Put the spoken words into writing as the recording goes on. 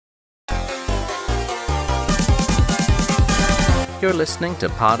You're listening to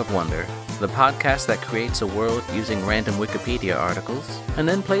Pod of Wonder, the podcast that creates a world using random Wikipedia articles and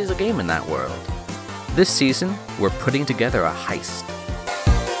then plays a game in that world. This season, we're putting together a heist.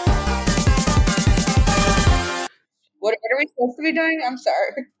 What are we supposed to be doing? I'm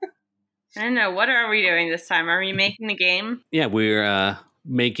sorry. I don't know. What are we doing this time? Are we making a game? Yeah, we're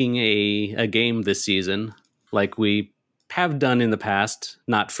making a game this season, like we have done in the past,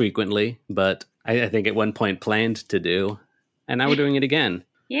 not frequently, but I think at one point planned to do. And now we're doing it again.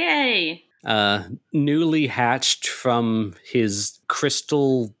 Yay! Newly hatched from his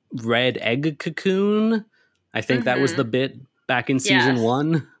crystal red egg cocoon. I think that was the bit back in season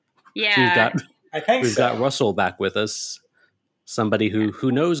 1. Yeah. We've got Russell back with us. Somebody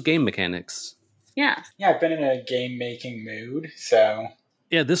who knows game mechanics. Yeah. Yeah, I've been in a game-making mood, so...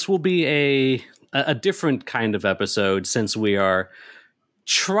 Yeah, this will be a different kind of episode since we are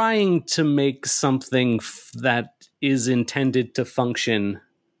trying to make something that is intended to function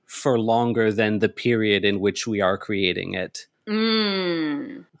for longer than the period in which we are creating it.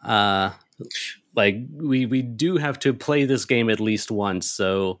 We do have to play this game at least once,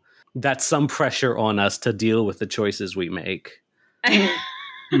 so that's some pressure on us to deal with the choices we make. Doesn't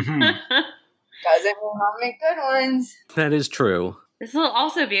mean I'll make good ones. That is true. This will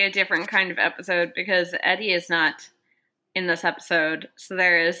also be a different kind of episode because Eddie is not in this episode, so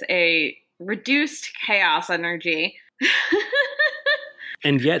there is a reduced chaos energy.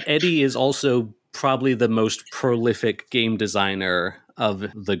 And yet Eddie is also probably the most prolific game designer of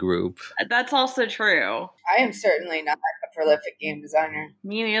the group. That's also true. I am certainly not a prolific game designer.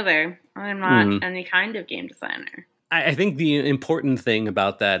 Me neither. I'm not any kind of game designer. I think the important thing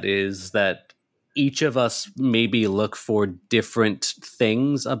about that is that each of us maybe look for different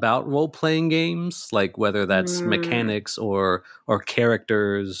things about role-playing games, like whether that's mechanics or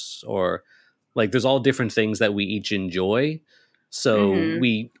characters, or like there's all different things that we each enjoy. So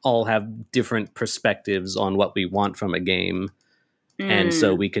we all have different perspectives on what we want from a game. And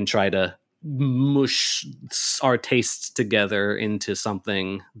so we can try to mush our tastes together into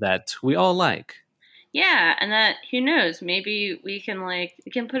something that we all like. Yeah, and that, who knows, maybe we can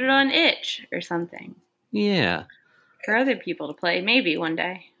put it on itch or something. Yeah. For other people to play, maybe one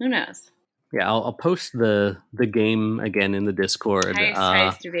day. Who knows? Yeah, I'll post the game again in the Discord.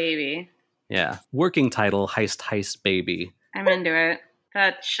 Heist Baby. Yeah. Working title, Heist Baby. I'm into it.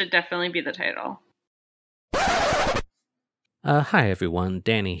 That should definitely be the title. Hi everyone,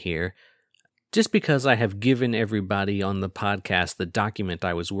 Danny here. Just because I have given everybody on the podcast the document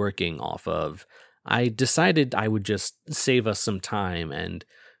I was working off of, I decided I would just save us some time and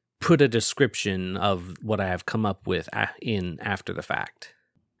put a description of what I have come up with in after the fact.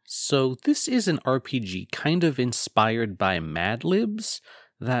 So this is an RPG kind of inspired by Mad Libs,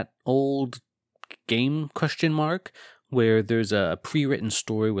 that old game ? Where there's a pre-written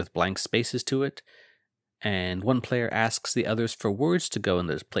story with blank spaces to it, and one player asks the others for words to go in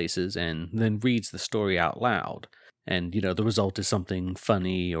those places and then reads the story out loud. And, the result is something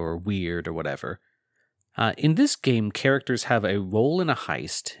funny or weird or whatever. In this game, characters have a role in a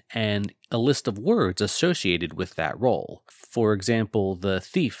heist and a list of words associated with that role. For example, the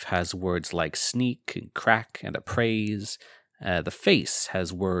thief has words like sneak and crack and appraise. The face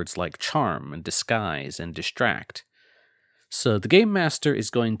has words like charm and disguise and distract. So the game master is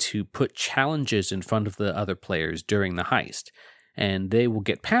going to put challenges in front of the other players during the heist, and they will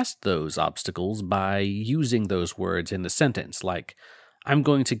get past those obstacles by using those words in a sentence, like, I'm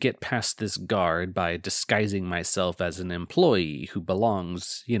going to get past this guard by disguising myself as an employee who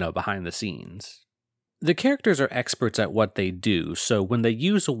belongs, behind the scenes. The characters are experts at what they do, so when they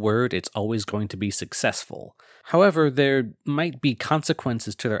use a word, it's always going to be successful. However, there might be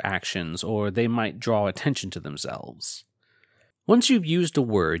consequences to their actions, or they might draw attention to themselves. Once you've used a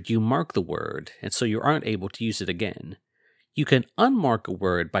word, you mark the word, and so you aren't able to use it again. You can unmark a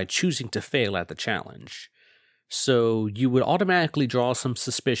word by choosing to fail at the challenge. So you would automatically draw some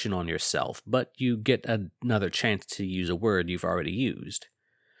suspicion on yourself, but you get another chance to use a word you've already used.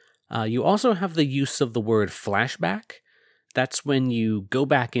 You also have the use of the word flashback. That's when you go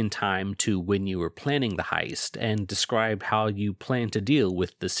back in time to when you were planning the heist and describe how you plan to deal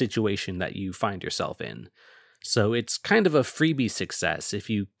with the situation that you find yourself in. So it's kind of a freebie success if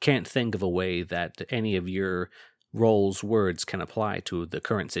you can't think of a way that any of your role's words can apply to the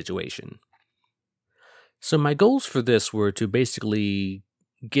current situation. So my goals for this were to basically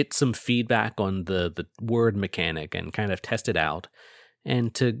get some feedback on the word mechanic and kind of test it out,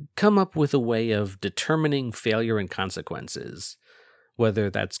 and to come up with a way of determining failure and consequences,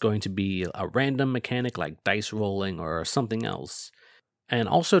 whether that's going to be a random mechanic like dice rolling or something else. And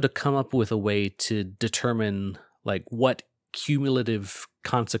also to come up with a way to determine what cumulative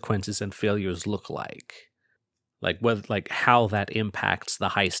consequences and failures look like whether like how that impacts the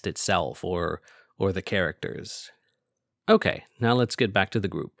heist itself or the characters. Okay, now let's get back to the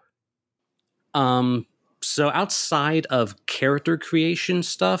group. So outside of character creation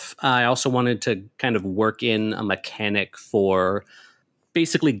stuff, I also wanted to kind of work in a mechanic for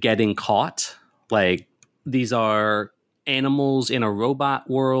basically getting caught. Like, these are animals in a robot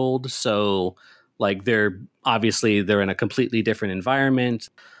world, so like they're in a completely different environment.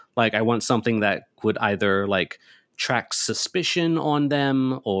 Like, I want something that would either like track suspicion on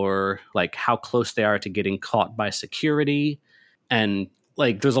them or like how close they are to getting caught by security. And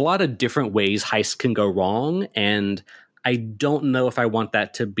like, there's a lot of different ways heists can go wrong, and I don't know if I want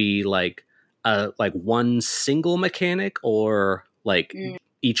that to be like one single mechanic or like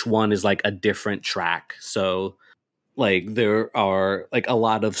each one is like a different track. So like there are like a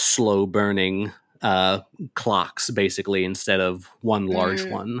lot of slow burning clocks basically instead of one large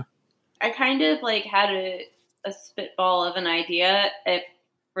one. I kind of like had a spitball of an idea if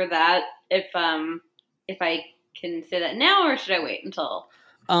I can say that now, or should I wait until?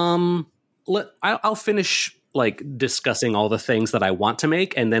 I'll finish like discussing all the things that I want to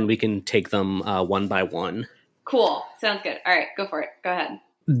make, and then we can take them one by one. Cool, sounds good. All right, go for it. Go ahead.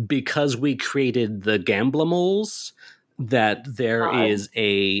 Because we created the Gamblemals, that there is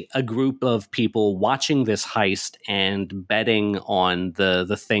a group of people watching this heist and betting on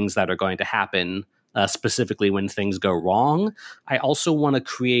the things that are going to happen, specifically when things go wrong. I also want to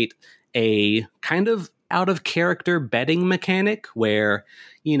create a kind of out of character betting mechanic where,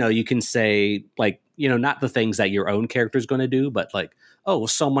 you know, you can say like, you know, not the things that your own character is going to do, but like, oh,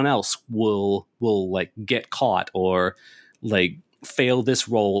 someone else will like get caught or like fail this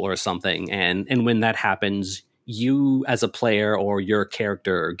roll or something. And when that happens, you as a player or your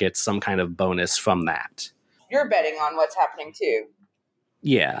character gets some kind of bonus from that. You're betting on what's happening too.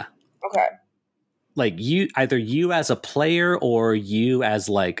 Yeah. Okay. Like either you as a player or you as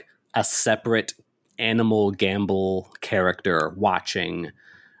like a separate animal gamble character watching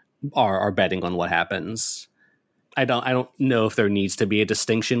are betting on what happens. I don't know if there needs to be a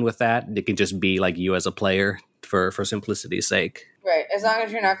distinction with that. It can just be like you as a player for simplicity's sake. Right. As long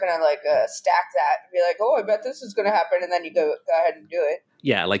as you're not going to like stack that and be like, oh, I bet this is going to happen, and then you go ahead and do it.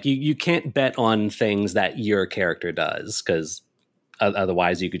 Yeah, like you can't bet on things that your character does, because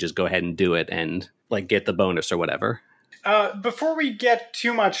otherwise you could just go ahead and do it and like get the bonus or whatever. Before we get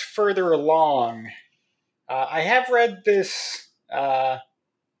too much further along, I have read this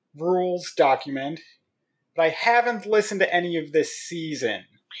rules document, but I haven't listened to any of this season.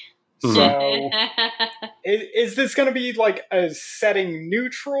 So, is this going to be like a setting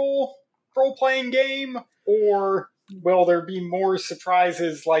neutral role-playing game, or will there be more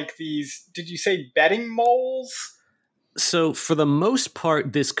surprises like these, did you say betting moles? So, for the most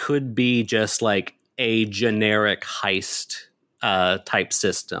part, this could be just like a generic heist type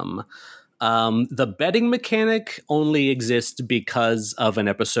system. The betting mechanic only exists because of an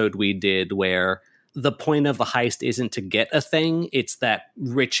episode we did where the point of the heist isn't to get a thing, it's that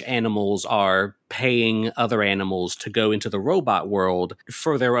rich animals are paying other animals to go into the robot world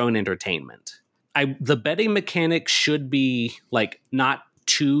for their own entertainment. The betting mechanic should be like not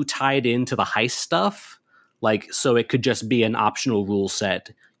too tied into the heist stuff, like so it could just be an optional rule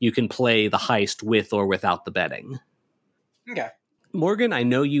set. You can play the heist with or without the betting. Okay. Morgan, I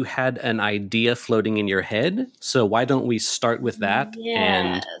know you had an idea floating in your head, so why don't we start with that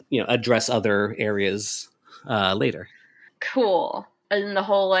and address other areas later? Cool. And the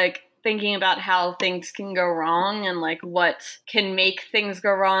whole like thinking about how things can go wrong and like what can make things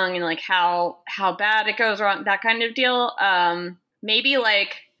go wrong and like how bad it goes wrong, that kind of deal. Maybe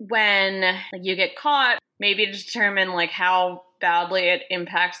like when like you get caught, maybe to determine like how badly it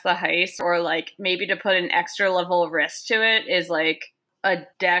impacts the heist, or like maybe to put an extra level of risk to it is like a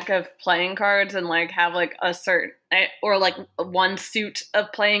deck of playing cards and like have like a certain or like one suit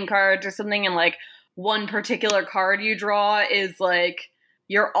of playing cards or something, and like one particular card you draw is like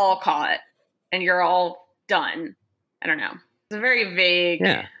you're all caught and you're all done. I don't know. It's a very vague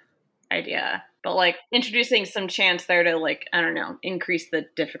idea, but like introducing some chance there to like, I don't know, increase the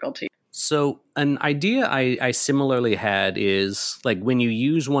difficulty. So an idea I similarly had is like when you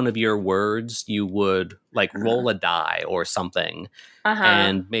use one of your words, you would like roll a die or something,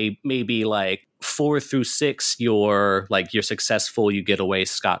 and maybe like 4 through 6, you're successful, you get away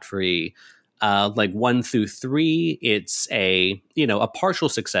scot-free. Like 1 through 3, it's a partial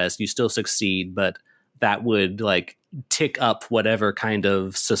success, you still succeed, but that would like tick up whatever kind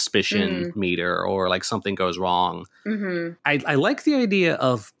of suspicion meter, or like something goes wrong. Mm-hmm. I like the idea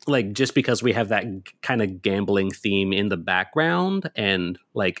of like, just because we have that kind of gambling theme in the background, and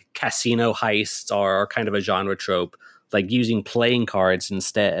like casino heists are kind of a genre trope, like using playing cards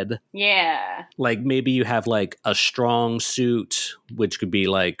instead. Yeah. Like maybe you have like a strong suit, which could be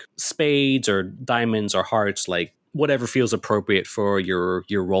like spades or diamonds or hearts, like whatever feels appropriate for your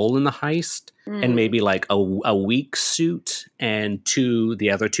role in the heist. And maybe like a weak suit, and the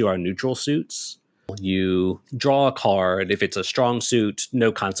other two are neutral suits. You draw a card. If it's a strong suit,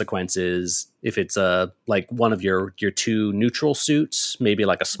 no consequences. If it's like one of your two neutral suits, maybe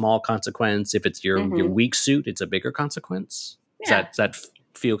like a small consequence. If it's your weak suit, it's a bigger consequence. Yeah. Does that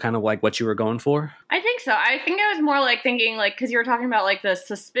feel kind of like what you were going for? I think so. I think I was more like thinking like, because you were talking about like the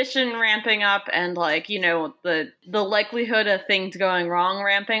suspicion ramping up, and like, you know, the likelihood of things going wrong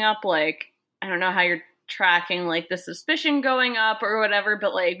ramping up. Like, I don't know how you're tracking like the suspicion going up or whatever,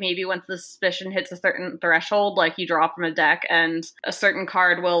 but like maybe once the suspicion hits a certain threshold, like you draw from a deck and a certain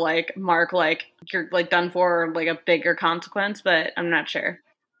card will like mark like you're like done for, like a bigger consequence, but I'm not sure.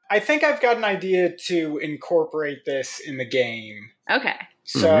 I think I've got an idea to incorporate this in the game. Okay.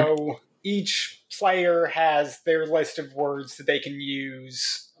 So each player has their list of words that they can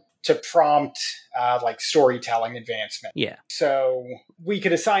use to prompt like storytelling advancement. Yeah. So we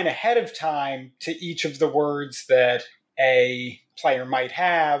could assign ahead of time to each of the words that a player might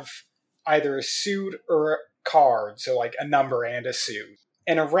have either a suit or a card, so like a number and a suit.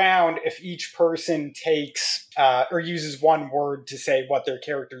 And around, if each person takes or uses one word to say what their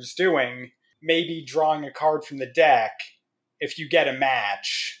character's doing, maybe drawing a card from the deck, if you get a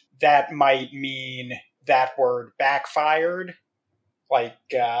match, that might mean that word backfired. Like,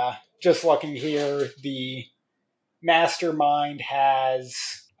 just looking here, the mastermind has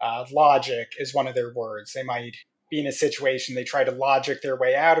logic as one of their words. They might be in a situation, they try to logic their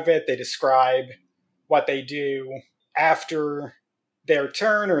way out of it. They describe what they do after their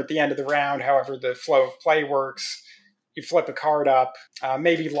turn or at the end of the round, however the flow of play works. You flip a card up.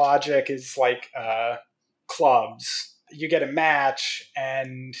 Maybe logic is like clubs. You get a match,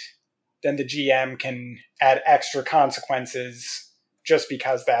 and then the GM can add extra consequences just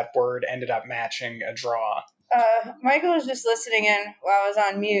because that word ended up matching a draw. Michael was just listening in while I was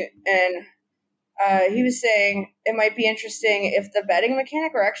on mute, and he was saying it might be interesting if the betting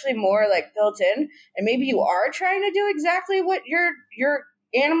mechanic were actually more like built in, and maybe you are trying to do exactly what your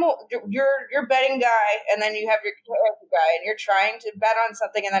betting guy, and then you have your character guy, and you're trying to bet on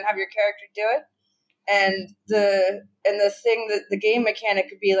something and then have your character do it. And the thing that the game mechanic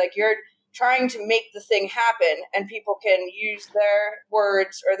could be like, you're trying to make the thing happen, and people can use their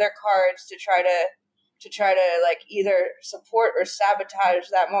words or their cards to try to like either support or sabotage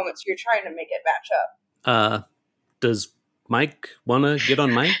that moment. So you're trying to make it match up. Does Mike want to get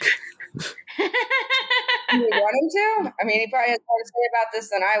on mic? You want him to? I mean, he probably has more to say about this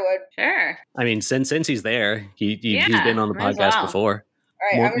than I would. Sure. I mean, since he's there, he's been on the might as podcast well. before.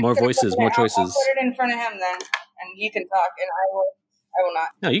 All right, More voices, more choices. I'll put it in front of him then, and you can talk, and I will not.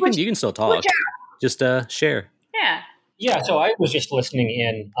 No, you can still talk. Just share. Yeah. Yeah, so I was just listening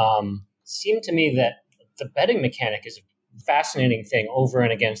in. Seemed to me that the betting mechanic is a fascinating thing over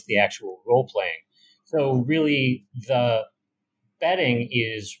and against the actual role-playing. So really, the betting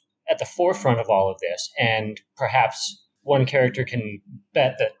is at the forefront of all of this, and perhaps one character can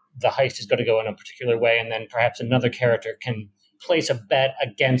bet that the heist is going to go in a particular way, and then perhaps another character can place a bet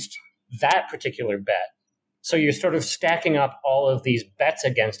against that particular bet. So you're sort of stacking up all of these bets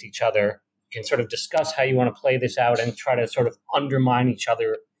against each other. You can sort of discuss how you want to play this out and try to sort of undermine each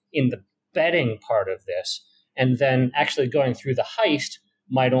other in the betting part of this. And then actually going through the heist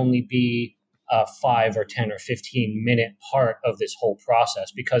might only be a 5 or 10 or 15 minute part of this whole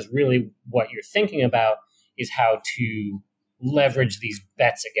process, because really what you're thinking about is how to leverage these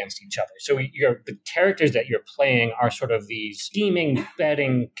bets against each other. So the characters that you're playing are sort of these scheming,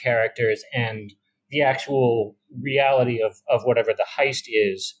 betting characters, and the actual reality of whatever the heist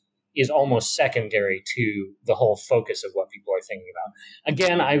is almost secondary to the whole focus of what people are thinking about.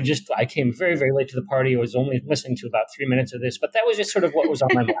 Again, I came very, very late to the party. I was only listening to about 3 minutes of this, but that was just sort of what was on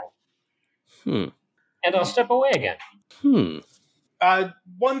my mind. And I'll step away again.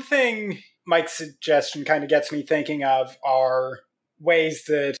 One thing Mike's suggestion kind of gets me thinking of are ways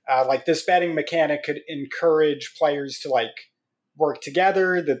that like this betting mechanic could encourage players to like work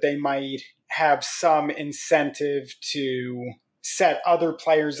together, that they might have some incentive to set other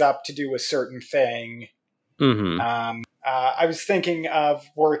players up to do a certain thing. I was thinking of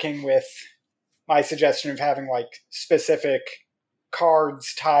working with my suggestion of having like specific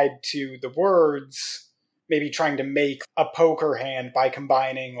cards tied to the words maybe trying to make a poker hand by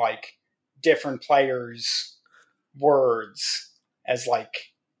combining like different players' words as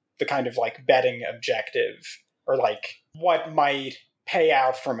like the kind of like betting objective, or like what might pay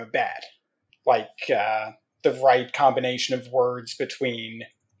out from a bet, like the right combination of words between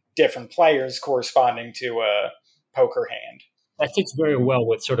different players corresponding to a poker hand. That fits very well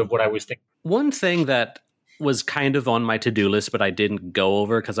with sort of what I was thinking. One thing that was kind of on my to-do list, but I didn't go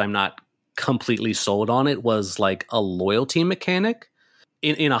over because I'm not completely sold on it, was like a loyalty mechanic.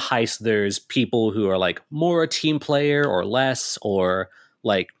 In a heist, there's people who are like more a team player or less, or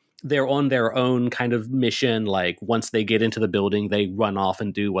like they're on their own kind of mission. Like once they get into the building, they run off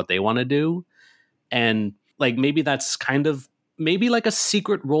and do what they want to do. And like maybe that's kind of maybe like a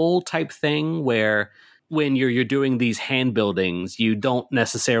secret role type thing where when you're doing these hand buildings, you don't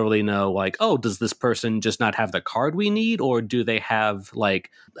necessarily know like, oh, does this person just not have the card we need, or do they have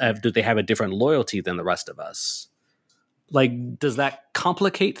a different loyalty than the rest of us? Like, does that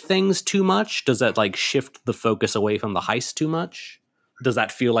complicate things too much? Does that like shift the focus away from the heist too much? Does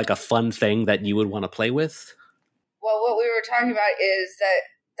that feel like a fun thing that you would want to play with? Well, what we were talking about is that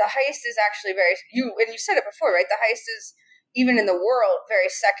the heist is actually you said it before, right? The heist is, even in the world,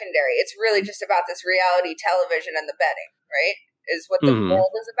 very secondary. It's really just about this reality television and the betting, right? Is what the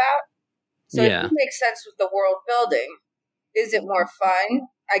world is about. So it makes sense with the world building. Is it more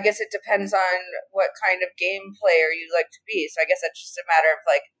fun? I guess it depends on what kind of game player you like to be. So I guess that's just a matter of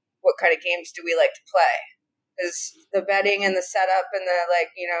like, what kind of games do we like to play? Is the betting and the setup and the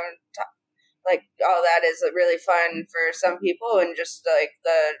all that is really fun for some people, and just like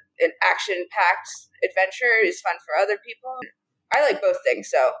an action-packed adventure is fun for other people. I like both things,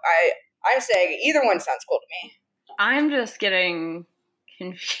 so I'm saying either one sounds cool to me. I'm just getting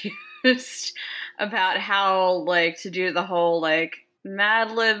confused about how like to do the whole like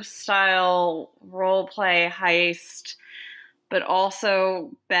Mad Lib style role play heist, but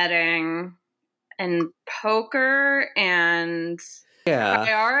also betting and poker and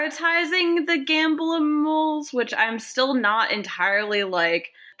prioritizing the gamblables, which I'm still not entirely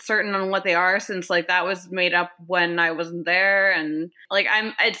like certain on what they are, since like that was made up when I wasn't there, and like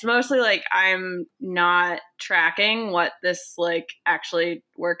it's mostly like I'm not tracking what this like actually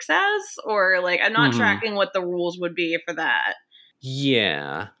works as, or like I'm not tracking what the rules would be for that.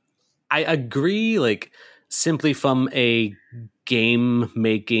 Yeah, I agree. Like, simply from a game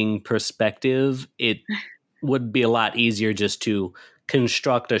making perspective, it would be a lot easier just to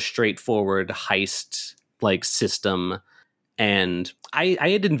construct a straightforward heist like system. And I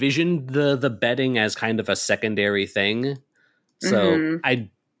had envisioned the betting as kind of a secondary thing. So I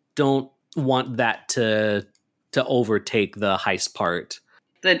don't want that to overtake the heist part.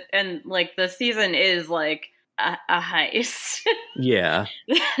 And like the season is like a heist. Yeah.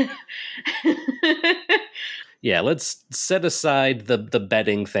 Yeah, let's set aside the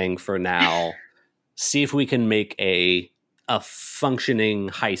betting thing for now. See if we can make a functioning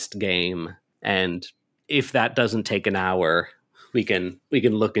heist game, and if that doesn't take an hour, we can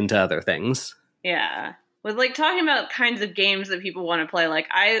look into other things. Yeah. With like talking about kinds of games that people want to play, like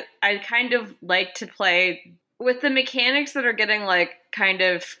I kind of like to play with the mechanics that are getting like kind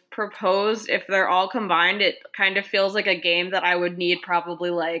of proposed. If they're all combined, it kind of feels like a game that I would need probably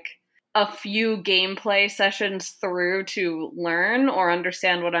like a few gameplay sessions through to learn or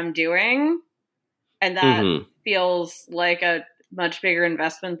understand what I'm doing. And that feels like a much bigger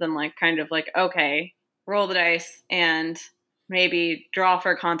investment than like kind of like, okay, roll the dice and maybe draw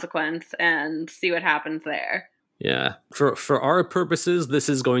for a consequence and see what happens there. Yeah. For our purposes, this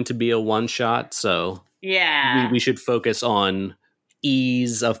is going to be a one shot, so yeah, we should focus on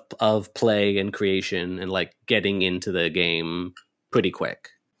ease of play and creation and like getting into the game pretty quick.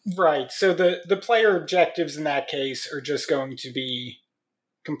 Right. So the player objectives in that case are just going to be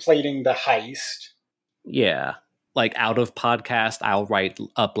completing the heist. Yeah. Like out of podcast, I'll write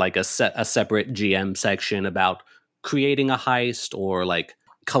up like a separate GM section about creating a heist or like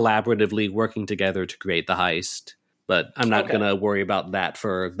collaboratively working together to create the heist. But I'm not going to worry about that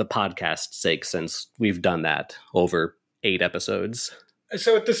for the podcast's sake, since we've done that over 8 episodes.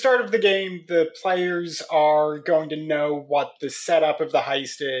 So at the start of the game, the players are going to know what the setup of the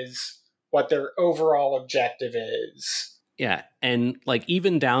heist is, what their overall objective is. Yeah, and like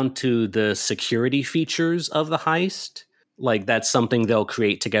even down to the security features of the heist, like that's something they'll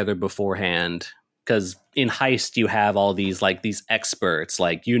create together beforehand. Because in heist, you have all these experts,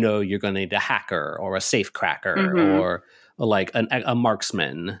 like, you know, you're going to need a hacker or a safe cracker or like a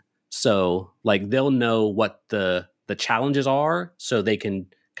marksman. So like they'll know what the challenges are, so they can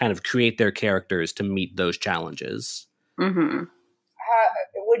kind of create their characters to meet those challenges. Would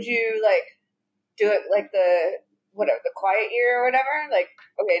you like do it like the quiet year or whatever. Like,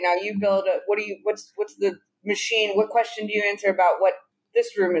 okay, now you build what's the machine? What question do you answer about what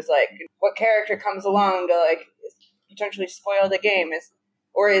this room is like? What character comes along to like potentially spoil the game?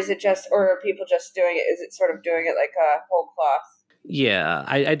 Or are people just doing it? Is it sort of doing it like a whole cloth? Yeah,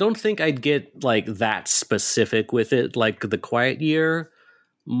 I don't think I'd get like that specific with it, like the quiet year.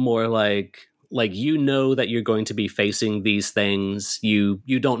 More like you know that you're going to be facing these things. You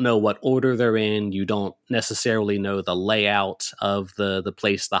don't know what order they're in. You don't necessarily know the layout of the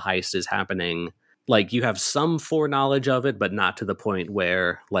place the heist is happening. Like you have some foreknowledge of it, but not to the point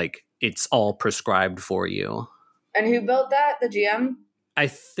where like it's all prescribed for you. And who built that? The GM? I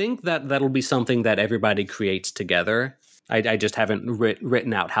think that'll be something that everybody creates together. I just haven't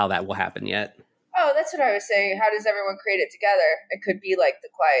written out how that will happen yet. Oh, that's what I was saying. How does everyone create it together? It could be like the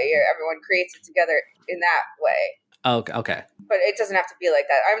quiet year. Everyone creates it together in that way. Okay. But it doesn't have to be like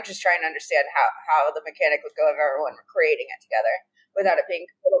that. I'm just trying to understand how the mechanic would go if everyone were creating it together without it being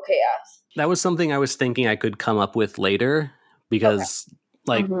total chaos. That was something I was thinking I could come up with later because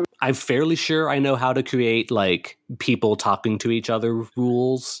I'm fairly sure I know how to create like people talking to each other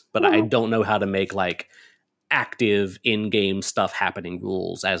rules, but I don't know how to make like active in-game stuff happening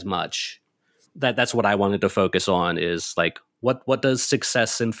rules as much. That's what I wanted to focus on is like what does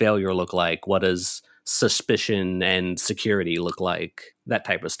success and failure look like? What does suspicion and security look like? That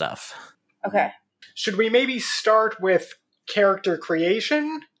type of stuff. Okay. Should we maybe start with character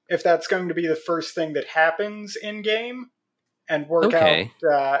creation, if that's going to be the first thing that happens in game, and work out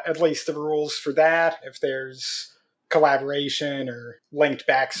at least the rules for that, if there's collaboration or linked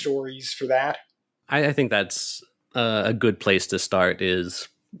backstories for that? I think that's a good place to start, is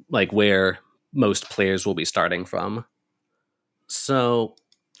like where most players will be starting from. So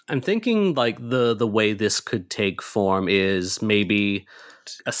I'm thinking like the way this could take form is maybe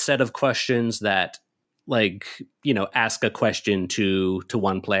a set of questions that like, you know, ask a question to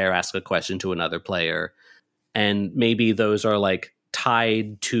one player, ask a question to another player. And maybe those are like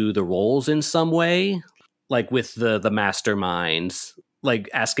tied to the roles in some way, like with the masterminds, like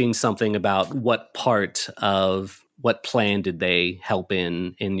asking something about what part of what plan did they help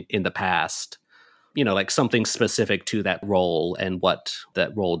in the past, you know, like something specific to that role and what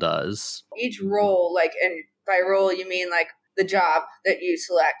that role does. Each role, like, and by role you mean like the job that you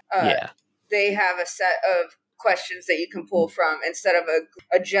select. They have a set of questions that you can pull from instead of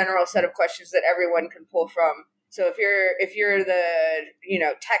a general set of questions that everyone can pull from. So if you're the, you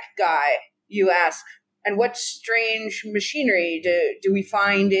know, tech guy, you ask, and what strange machinery do we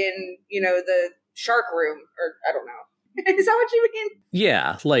find in, you know, the shark room? Or I don't know. Is that what you mean?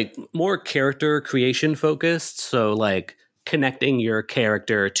 Yeah, like more character creation focused. So like connecting your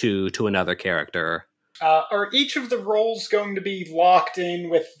character to another character. Are each of the roles going to be locked in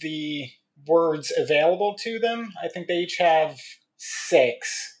with the words available to them? I think they each have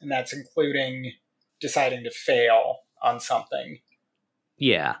 6, and that's including deciding to fail on something.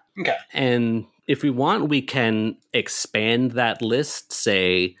 Yeah. Okay. And if we want, we can expand that list.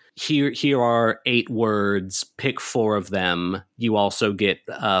 Say, here are 8 words, pick 4 of them. You also get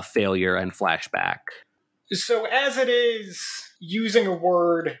failure and flashback. So as it is, using a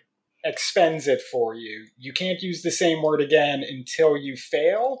word expends it for you. You can't use the same word again until you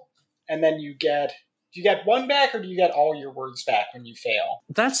fail, and then you get 1 back, or do you get all your words back when you fail?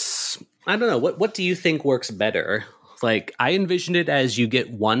 That's, I don't know. What do you think works better? Like, I envisioned it as you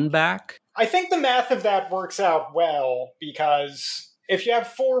get 1 back. I think the math of that works out well, because if you have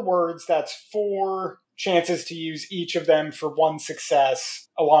 4 words, that's 4 chances to use each of them for 1 success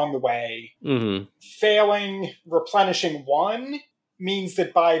along the way. Mm-hmm. Failing, replenishing 1 means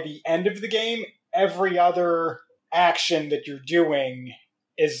that by the end of the game, every other action that you're doing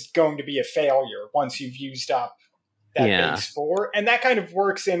is going to be a failure once you've used up that base 4. And that kind of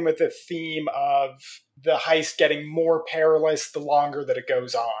works in with the theme of the heist getting more perilous the longer that it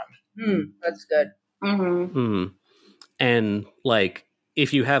goes on. That's good. And like,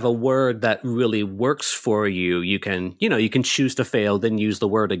 if you have a word that really works for you, you can choose to fail, then use the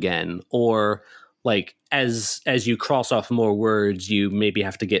word again. Or like, as you cross off more words, you maybe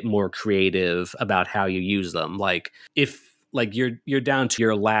have to get more creative about how you use them. Like, if like you're down to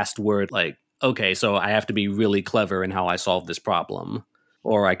your last word, like, okay, so I have to be really clever in how I solve this problem,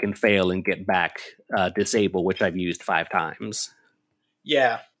 or I can fail and get back disable, which I've used 5 times.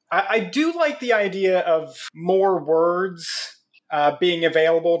 Yeah, I do like the idea of more words being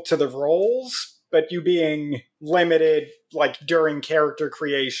available to the roles, but you being limited, like during character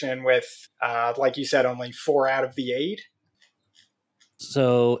creation, with, like you said, only 4 out of the 8.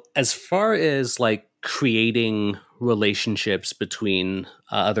 So as far as like creating relationships between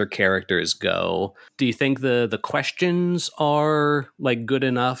other characters go, do you think the questions are like good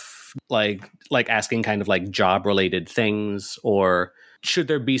enough, like asking kind of like job related things, or should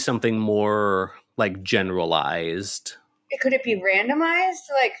there be something more like generalized? Could it be randomized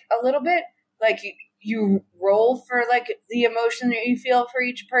like a little bit? Like you roll for like the emotion that you feel for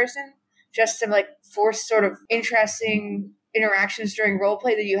each person, just to like force sort of interesting interactions during role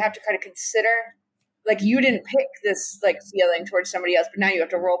play that you have to kind of consider. Like you didn't pick this like feeling towards somebody else, but now you have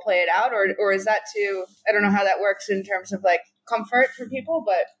to role play it out, or is that too? I don't know how that works in terms of like comfort for people,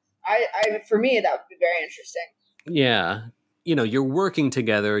 but I for me that would be very interesting. Yeah, you know, you're working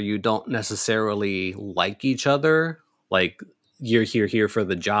together. You don't necessarily like each other. Like you're here for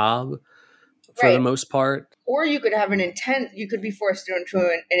the job for Right. the most part. Or you could have you could be forced into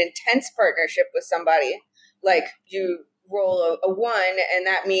an intense partnership with somebody. Like you roll a 1, and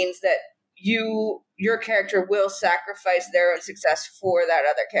that means that your character will sacrifice their own success for that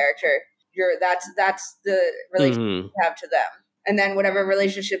other character. That's the relationship you have to them. And then whatever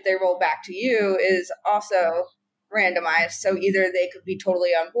relationship they roll back to you is also randomized. So either they could be totally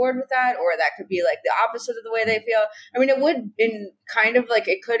on board with that, or that could be like the opposite of the way they feel. I mean, it would in kind of like,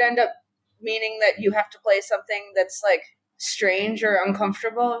 it could end up meaning that you have to play something that's like strange or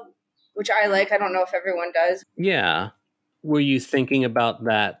uncomfortable, which I like. I don't know if everyone does. Yeah. Were you thinking about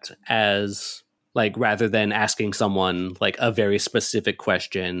that as like, rather than asking someone like a very specific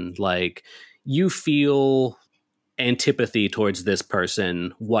question, like you feel antipathy towards this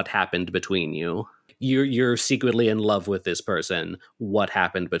person, what happened between you? You're secretly in love with this person, what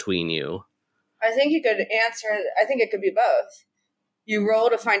happened between you? I think you could answer, I think it could be both. You roll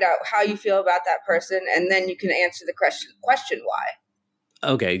to find out how you feel about that person, and then you can answer the question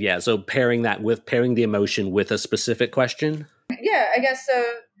why. Okay, yeah, so pairing the emotion with a specific question? Yeah, I guess so.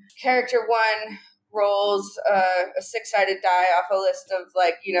 Character 1 rolls a 6-sided die off a list of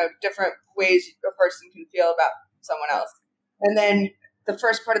like, you know, different ways a person can feel about someone else. And then the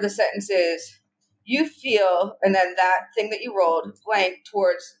first part of the sentence is, you feel, and then that thing that you rolled blank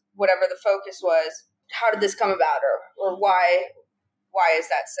towards whatever the focus was. How did this come about, or why is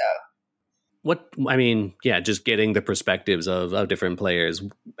that so? Just getting the perspectives of different players.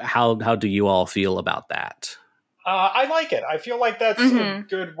 How do you all feel about that? I like it. I feel like that's a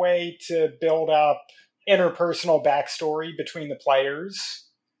good way to build up interpersonal backstory between the players.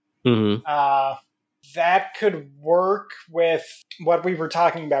 Mm-hmm. That could work with what we were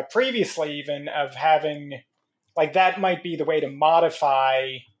talking about previously, even of having, like, that might be the way to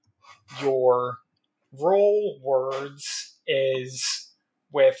modify your role words is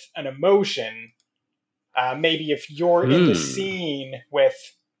with an emotion. Maybe if you're in the scene with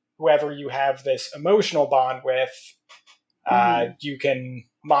whoever you have this emotional bond with, you can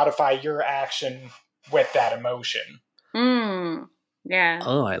modify your action with that emotion. Yeah.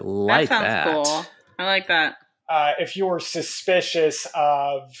 Oh, I like that. That sounds cool. I like that. If you're suspicious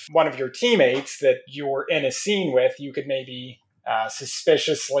of one of your teammates that you're in a scene with, you could maybe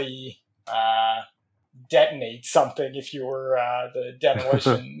suspiciously detonate something if you were the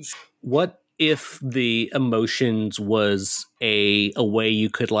demolitions. What if the emotions was a way you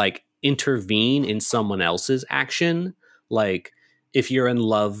could like intervene in someone else's action? Like if you're in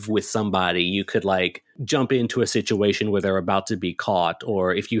love with somebody, you could like jump into a situation where they're about to be caught,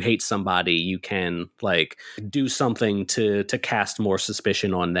 or if you hate somebody, you can like do something to cast more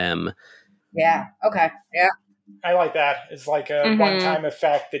suspicion on them. Yeah. Okay. Yeah. I like that. It's like a one-time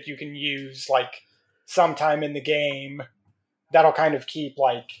effect that you can use like sometime in the game. That'll kind of keep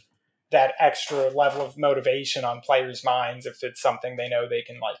like that extra level of motivation on players' minds if it's something they know they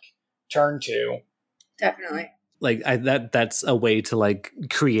can like turn to. Definitely. Like that's a way to like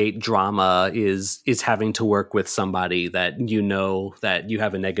create drama is having to work with somebody that you know that you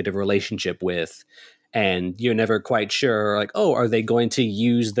have a negative relationship with, and you're never quite sure, like, oh, are they going to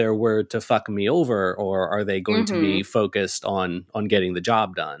use their word to fuck me over, or are they going to be focused on getting the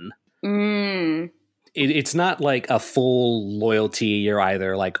job done? It's not like a full loyalty. You're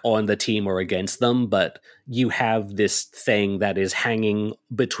either like on the team or against them, but you have this thing that is hanging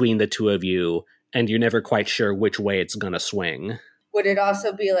between the two of you, and you're never quite sure which way it's going to swing. Would it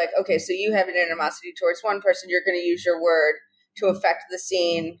also be like, okay, so you have an animosity towards one person, you're going to use your word to affect the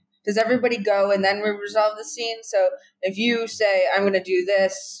scene. Does everybody go and then we resolve the scene? So if you say, I'm going to do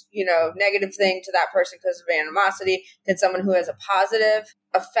this, you know, negative thing to that person because of animosity, can someone who has a positive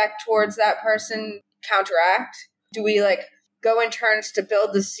effect towards that person counteract? Do we like go in turns to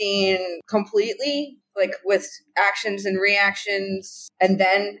build the scene completely, like with actions and reactions, and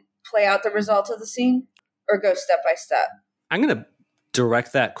then play out the result of the scene, or go step by step? I'm going to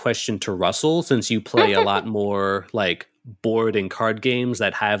direct that question to Russell, since you play a lot more like board and card games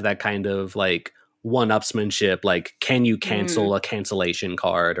that have that kind of like one-upsmanship, like can you cancel a cancellation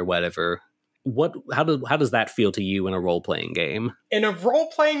card or whatever. How does that feel to you in a role-playing game? In a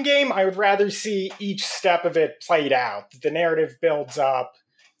role-playing game, I would rather see each step of it played out. The narrative builds up.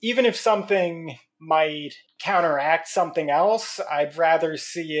 Even if something might counteract something else, I'd rather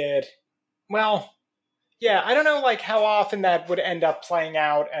see it, well, yeah, I don't know like how often that would end up playing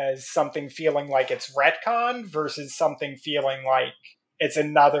out as something feeling like it's retcon versus something feeling like it's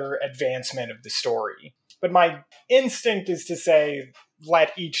another advancement of the story. But my instinct is to say,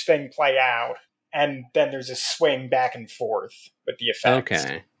 let each thing play out, and then there's a swing back and forth with the effects.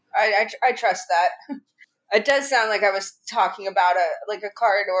 Okay. I trust that. It does sound like I was talking about a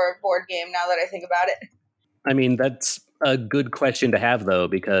card or a board game now that I think about it. I mean, that's a good question to have, though,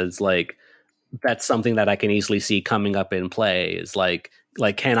 because like that's something that I can easily see coming up in play is like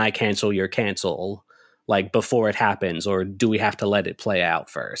can I cancel your cancel like before it happens, or do we have to let it play out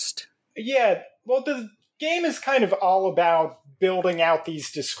first? Yeah, well, the game is kind of all about building out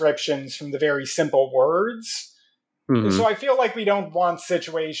these descriptions from the very simple words. Mm-hmm. So I feel like we don't want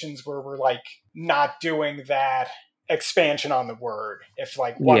situations where we're like not doing that expansion on the word if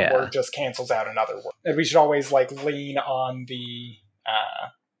like one word just cancels out another word. And we should always like lean on the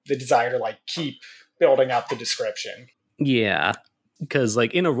desire to like keep building up the description. Yeah, because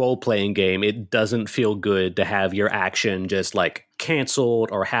like in a role-playing game, it doesn't feel good to have your action just like canceled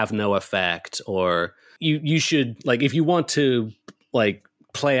or have no effect, or you should like if you want to like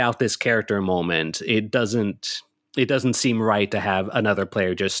play out this character moment, it doesn't seem right to have another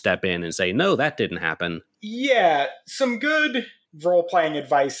player just step in and say, no, that didn't happen. Yeah, some good role-playing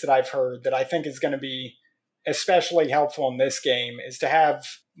advice that I've heard that I think is going to be especially helpful in this game is to have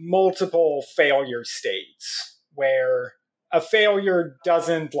multiple failure states where a failure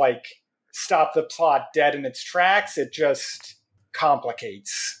doesn't like stop the plot dead in its tracks, it just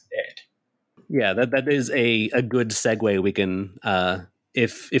complicates it. Yeah, that is a good segue. We can,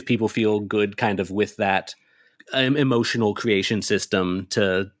 if people feel good kind of with that emotional creation system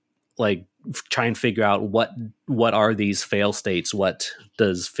to like try and figure out what are these fail states, what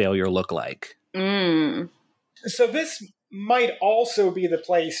does failure look like. So this might also be the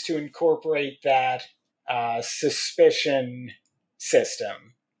place to incorporate that suspicion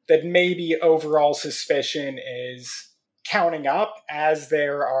system, that maybe overall suspicion is counting up as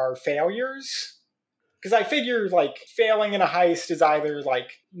there are failures. Because I figure like failing in a heist is either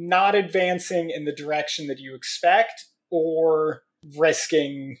like not advancing in the direction that you expect or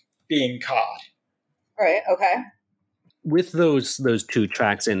risking being caught. Right, okay. With those two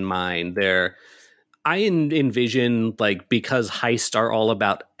tracks in mind, I envision like, because heists are all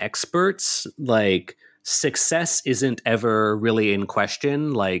about experts, like success isn't ever really in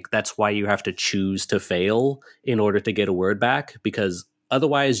question. Like that's why you have to choose to fail in order to get a word back, because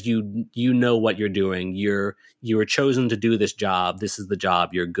otherwise you know what you're doing. You were chosen to do this job. This is the job.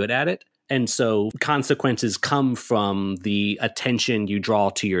 You're good at it. And so consequences come from the attention you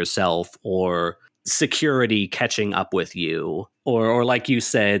draw to yourself, or security catching up with you, or like you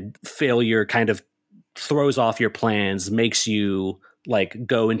said, failure kind of throws off your plans, makes you like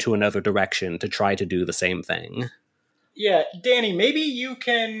go into another direction to try to do the same thing. Yeah, Danny, maybe you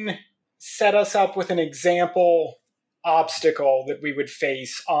can set us up with an example obstacle that we would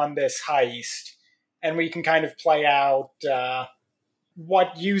face on this heist, and we can kind of play out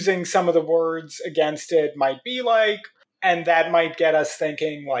what using some of the words against it might be like, and that might get us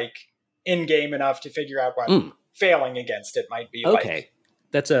thinking like in-game enough to figure out what failing against it might be like. Okay,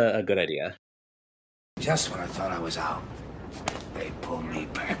 that's a good idea. Just when I thought I was out, they pulled me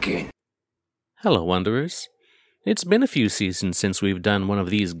back in. Hello, Wanderers. It's been a few seasons since we've done one of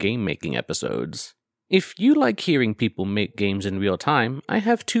these game-making episodes. If you like hearing people make games in real time, I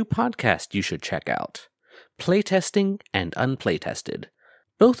have 2 podcasts you should check out. Playtesting and Unplaytested.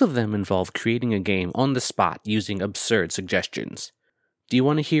 Both of them involve creating a game on the spot using absurd suggestions. Do you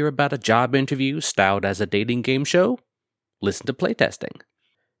want to hear about a job interview styled as a dating game show? Listen to Playtesting.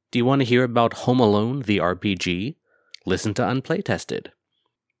 Do you want to hear about Home Alone, the RPG? Listen to Unplaytested.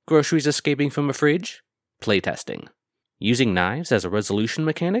 Groceries escaping from a fridge? Playtesting. Using knives as a resolution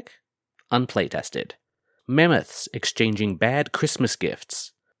mechanic? Unplaytested. Mammoths exchanging bad Christmas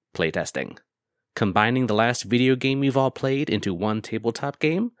gifts? Playtesting. Combining the last video game we've all played into one tabletop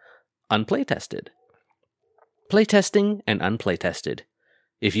game? Unplaytested. Playtesting and Unplaytested.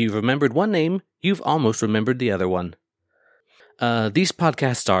 If you've remembered one name, you've almost remembered the other one. These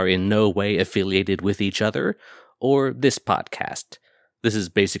podcasts are in no way affiliated with each other, or this podcast. This is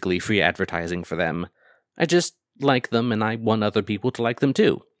basically free advertising for them. I just like them, and I want other people to like them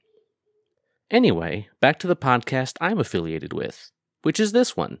too. Anyway, back to the podcast I'm affiliated with, which is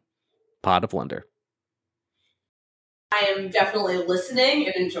this one, Pod of Wonder. I am definitely listening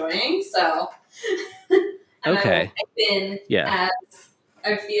and enjoying, so... and Okay. I've been as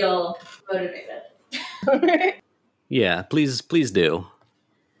I feel motivated. Yeah, please do.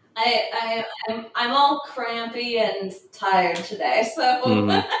 I'm all crampy and tired today, so...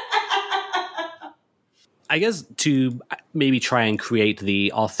 Mm-hmm. I guess to maybe try and create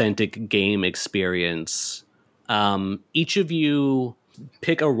the authentic game experience, each of you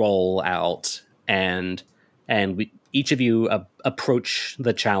pick a role out, and each of you approach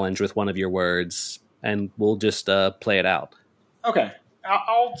the challenge with one of your words, and we'll just play it out. Okay,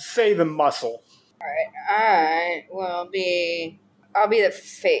 I'll say the muscle. All right, I'll be the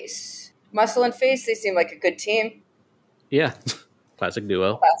face. Muscle and face, they seem like a good team. Yeah, classic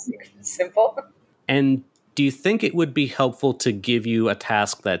duo. Classic, simple. And do you think it would be helpful to give you a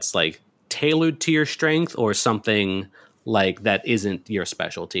task that's like tailored to your strength, or something like that isn't your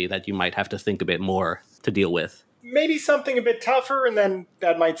specialty that you might have to think a bit more to deal with? Maybe something a bit tougher, and then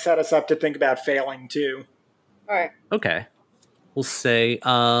that might set us up to think about failing too. All right. Okay. We'll say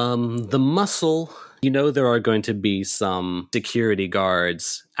the muscle. You know there are going to be some security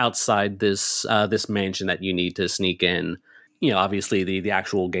guards outside this mansion that you need to sneak in. You know, obviously the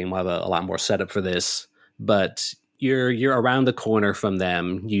actual game will have a lot more setup for this, but you're around the corner from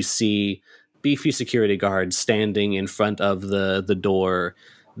them. You see beefy security guards standing in front of the door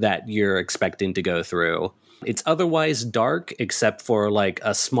that you're expecting to go through. It's otherwise dark except for like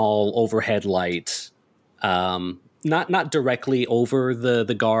a small overhead light. Not directly over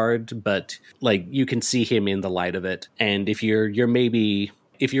the guard, but like you can see him in the light of it. And if you're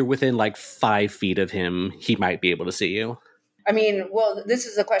within like 5 feet of him, he might be able to see you. I mean, well, this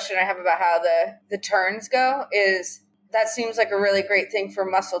is a question I have about how the turns go. Is that seems like a really great thing for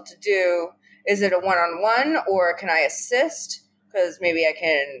Muscle to do. Is it a one-on-one, or can I assist? Because maybe I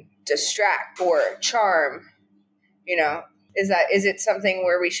can distract or charm. You know, is it something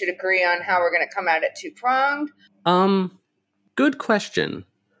where we should agree on how we're going to come at it two-pronged? Good question.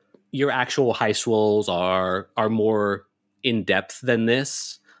 Your actual heist roles are more in-depth than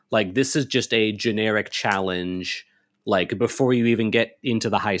this. Like, this is just a generic challenge, like, before you even get into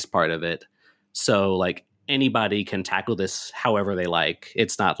the heist part of it. So, like, anybody can tackle this however they like.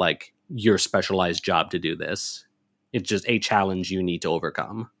 It's not like your specialized job to do this. It's just a challenge you need to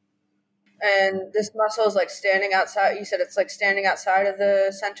overcome. And this Muscle is like standing outside. You said it's like standing outside of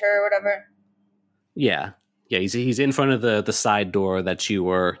the center or whatever? Yeah. Yeah, he's in front of the side door that you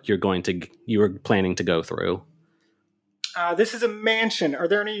were planning to go through. This is a mansion. Are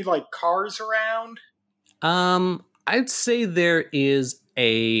there any like cars around? I'd say there is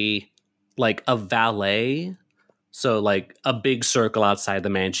a valet. So like a big circle outside the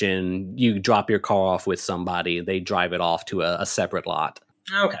mansion. You drop your car off with somebody. They drive it off to a separate lot.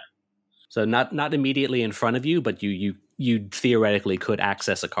 Okay. So not immediately in front of you, but you theoretically could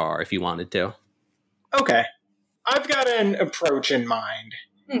access a car if you wanted to. Okay. I've got an approach in mind.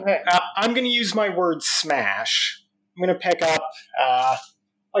 Okay. I'm going to use my word smash. I'm going to pick up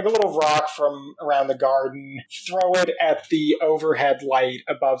like a little rock from around the garden, throw it at the overhead light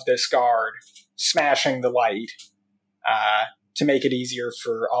above this guard, smashing the light to make it easier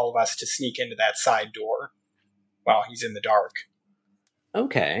for all of us to sneak into that side door while he's in the dark.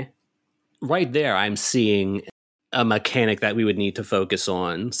 Okay. Right there, I'm seeing a mechanic that we would need to focus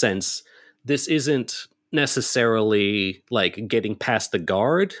on, since this isn't necessarily like getting past the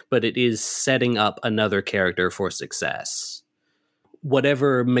guard, but it is setting up another character for success.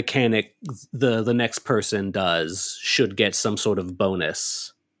 Whatever mechanic the next person does should get some sort of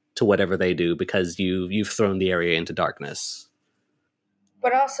bonus to whatever they do, because you've thrown the area into darkness.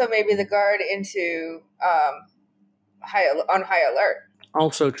 But also maybe the guard into high alert.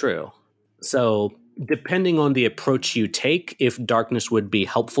 Also true. So depending on the approach you take, if darkness would be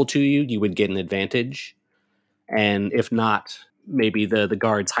helpful to you, you would get an advantage. And if not, maybe the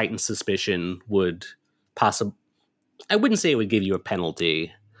guard's heightened suspicion would possibly... I wouldn't say it would give you a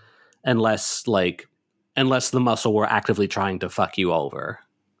penalty, unless the Muscle were actively trying to fuck you over.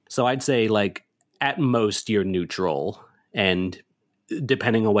 So I'd say, like, at most, you're neutral. And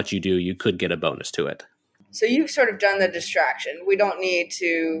depending on what you do, you could get a bonus to it. So you've sort of done the distraction. We don't need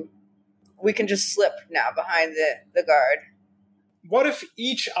to... We can just slip now behind the guard. What if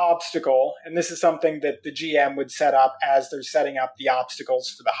each obstacle, and this is something that the GM would set up as they're setting up the obstacles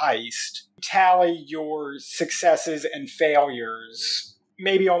for the heist, tally your successes and failures,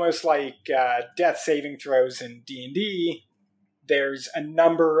 maybe almost like death saving throws in D&D. There's a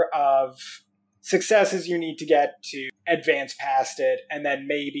number of successes you need to get to advance past it, and then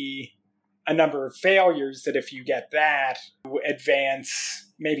maybe a number of failures that if you get that, you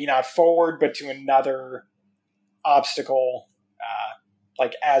advance maybe not forward, but to another obstacle,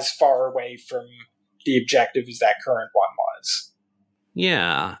 like as far away from the objective as that current one was.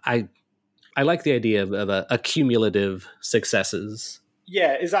 Yeah, I like the idea of a cumulative successes.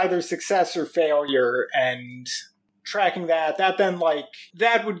 Yeah, is either success or failure, and tracking that then, like,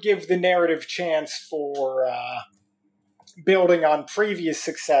 that would give the narrative chance for building on previous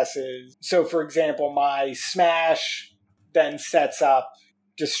successes. So, for example, my smash then sets up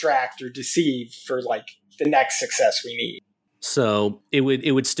distract or deceive for, like, the next success we need. So it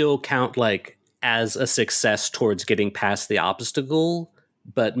would still count, like, as a success towards getting past the obstacle,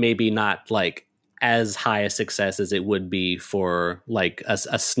 but maybe not, like, as high a success as it would be for, like, a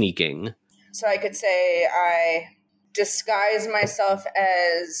sneaking. So I could say I disguise myself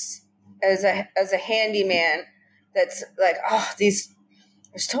as a handyman that's like, I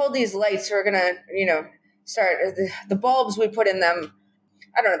was told these lights were gonna, start the bulbs we put in them.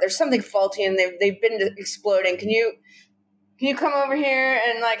 I don't know. There's something faulty and they've been exploding. Can you come over here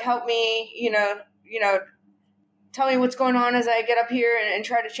and, like, help me? Tell me what's going on as I get up here and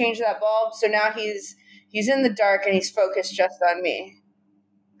try to change that bulb. So now he's in the dark and he's focused just on me.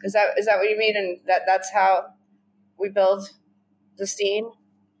 Is that what you mean? And that's how we build the scene.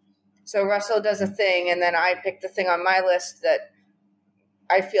 So Russell does a thing, and then I pick the thing on my list that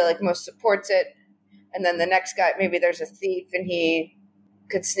I feel like most supports it. And then the next guy, maybe there's a thief and he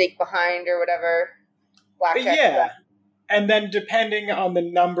could sneak behind or whatever. Yeah. And then depending on the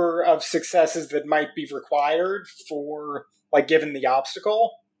number of successes that might be required for, like, given the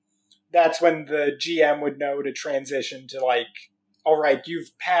obstacle, that's when the GM would know to transition to, like, all right,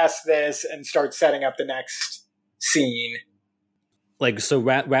 you've passed this, and start setting up the next scene. Like, so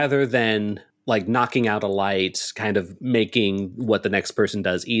rather than, like, knocking out a light, kind of making what the next person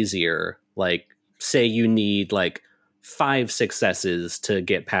does easier, like, say you need, like, 5 successes to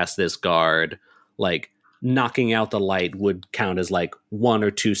get past this guard, like, knocking out the light would count as, like, 1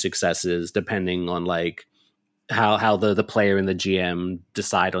 or 2 successes, depending on, like, how the player and the GM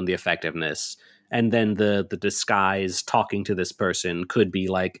decide on the effectiveness. And then the disguise talking to this person could be,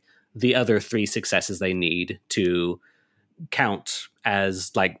 like, the other 3 successes they need to count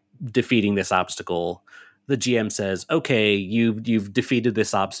as, like, defeating this obstacle. The GM says, okay, you've defeated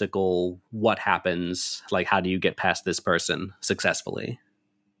this obstacle. What happens? Like, how do you get past this person successfully?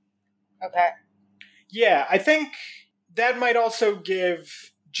 Okay. Yeah, I think that might also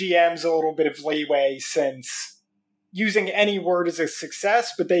give GMs a little bit of leeway, since using any word is a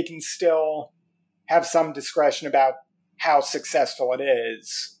success, but they can still have some discretion about how successful it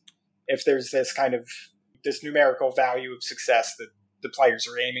is if there's this kind of this numerical value of success that the players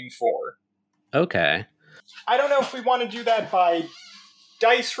are aiming for. Okay. I don't know if we want to do that by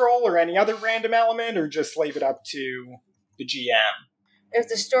dice roll or any other random element, or just leave it up to the GM.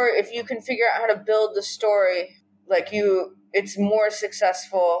 If you can figure out how to build the story, like, it's more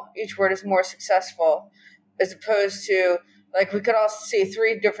successful. Each word is more successful, as opposed to, like, we could all say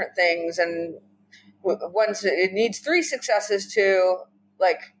 3 different things, and it needs 3 successes to,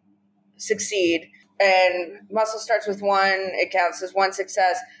 like, succeed. And muscle starts with 1, it counts as 1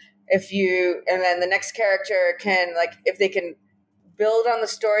 success. And then the next character can, like, if they can build on the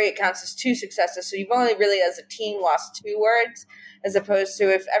story, it counts as 2 successes. So you've only really, as a team, lost 2 words, as opposed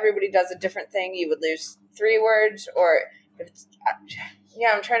to if everybody does a different thing, you would lose 3 words. Or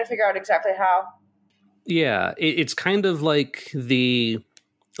I'm trying to figure out exactly how. Yeah, it's kind of like the,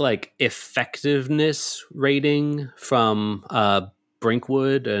 like, effectiveness rating from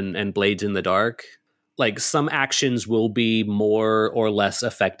Brinkwood and Blades in the Dark. Like, some actions will be more or less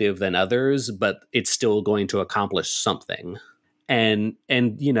effective than others, but it's still going to accomplish something. And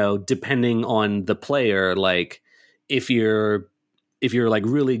depending on the player, like, if you're like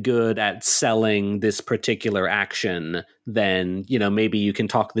really good at selling this particular action, then, maybe you can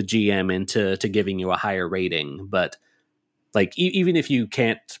talk the GM into giving you a higher rating. But, like, even if you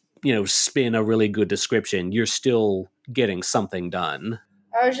can't, spin a really good description, you're still getting something done.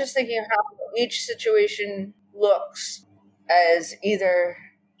 I was just thinking how each situation looks, as either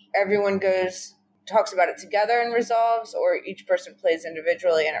everyone talks about it together and resolves, or each person plays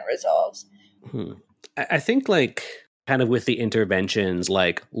individually and it resolves. I think, like, kind of with the interventions,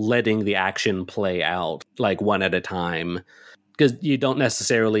 like, letting the action play out, like, one at a time, because you don't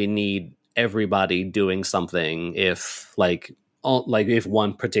necessarily need everybody doing something if, like, if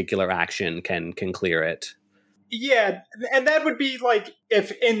one particular action can clear it. Yeah, and that would be, like,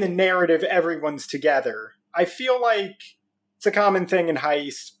 if in the narrative everyone's together. I feel like it's a common thing in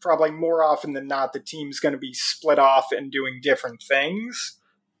heists. Probably more often than not, the team's going to be split off and doing different things.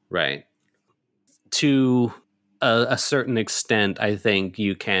 Right. To a certain extent, I think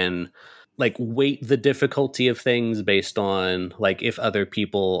you can like weight the difficulty of things based on like if other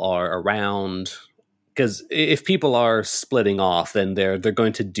people are around. Because if people are splitting off, then they're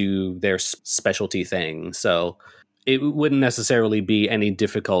going to do their specialty thing. So it wouldn't necessarily be any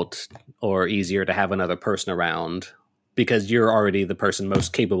difficult or easier to have another person around because you're already the person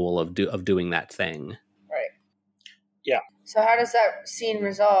most capable of doing that thing. Right. Yeah. So how does that scene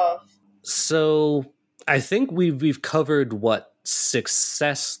resolve? So I think we've covered what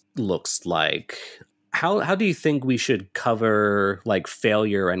success looks like. How do you think we should cover like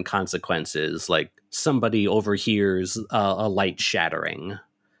failure and consequences? Like somebody overhears a light shattering.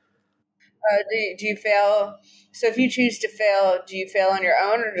 Do you fail? So if you choose to fail, do you fail on your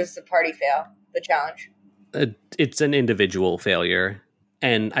own, or does the party fail the challenge? It's an individual failure,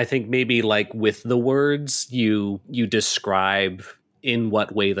 and I think maybe like with the words you describe in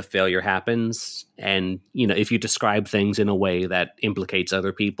what way the failure happens, and if you describe things in a way that implicates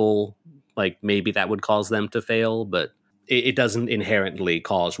other people, like maybe that would cause them to fail, but it doesn't inherently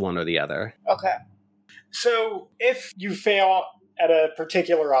cause one or the other. Okay. So if you fail at a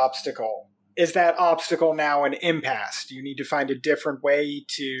particular obstacle, is that obstacle now an impasse? Do you need to find a different way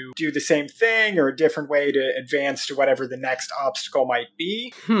to do the same thing or a different way to advance to whatever the next obstacle might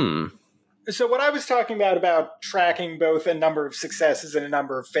be? So what I was talking about tracking both a number of successes and a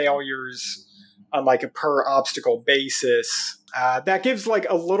number of failures on like a per obstacle basis, that gives like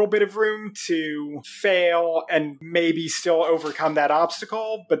a little bit of room to fail and maybe still overcome that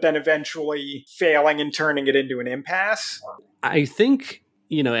obstacle, but then eventually failing and turning it into an impasse. I think,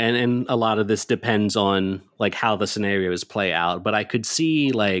 and a lot of this depends on like how the scenarios play out, but I could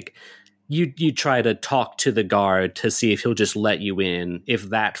see like you try to talk to the guard to see if he'll just let you in. If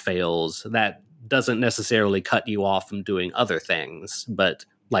that fails, that doesn't necessarily cut you off from doing other things, but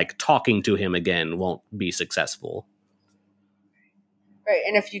like talking to him again won't be successful. Right.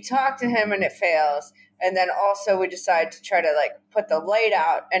 And if you talk to him and it fails, and then also we decide to try to like put the light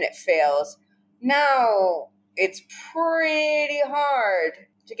out and it fails, now it's pretty hard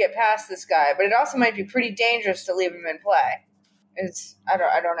to get past this guy, but it also might be pretty dangerous to leave him in play. I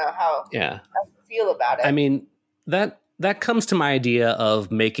don't know how I feel about it. I mean, that comes to my idea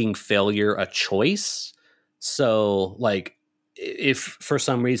of making failure a choice. So like if for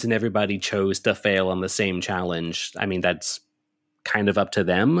some reason everybody chose to fail on the same challenge, I mean, that's kind of up to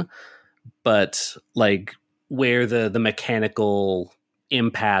them. But like where the mechanical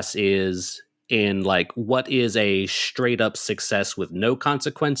impasse is in like what is a straight up success with no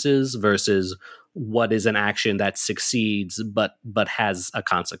consequences versus what is an action that succeeds but has a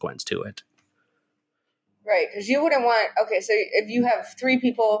consequence to it. Right, because you wouldn't want, okay, so if you have 3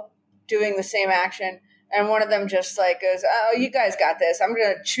 people doing the same action and one of them just like goes, oh, you guys got this, I'm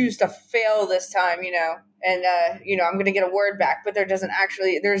going to choose to fail this time, and, I'm going to get a word back, but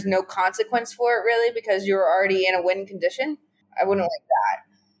there's no consequence for it really because you're already in a win condition. I wouldn't like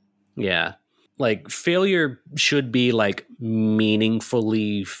that. Yeah. Like failure should be like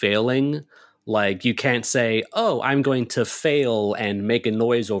meaningfully failing. Like you can't say, oh, I'm going to fail and make a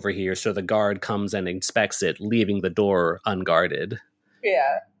noise over here so the guard comes and inspects it, leaving the door unguarded.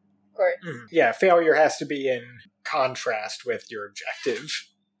 Yeah, of course. Yeah, failure has to be in contrast with your objective.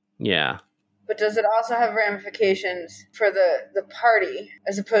 Yeah. But does it also have ramifications for the party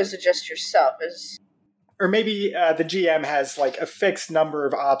as opposed to just yourself? Or maybe the GM has like a fixed number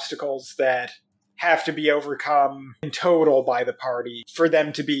of obstacles that have to be overcome in total by the party for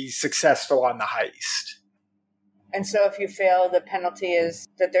them to be successful on the heist. And so if you fail, the penalty is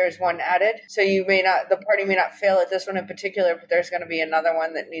that there's one added. So the party may not fail at this one in particular, but there's going to be another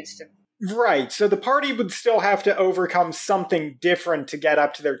one that needs to. Right. So the party would still have to overcome something different to get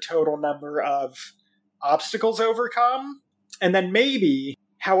up to their total number of obstacles overcome. And then maybe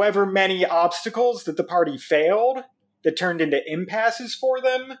however many obstacles that the party failed that turned into impasses for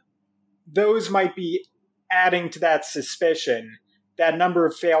them, those might be adding to that suspicion. That number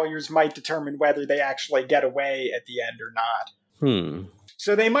of failures might determine whether they actually get away at the end or not.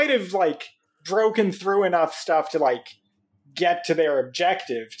 So they might have like broken through enough stuff to like get to their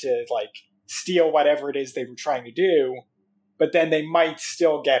objective to like steal whatever it is they were trying to do, but then they might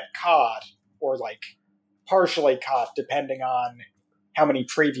still get caught or like partially caught depending on how many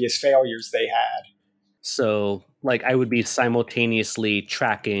previous failures they had. So like I would be simultaneously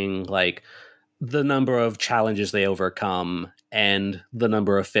tracking like the number of challenges they overcome and the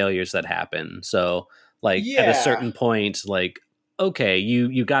number of failures that happen. So like at a certain point, like, okay,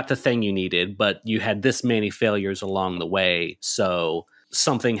 you got the thing you needed, but you had this many failures along the way, so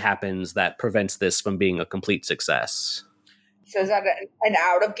something happens that prevents this from being a complete success. So is that an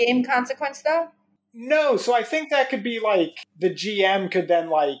out-of-game consequence, though? No, so I think that could be like the GM could then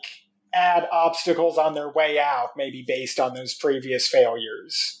like add obstacles on their way out, maybe based on those previous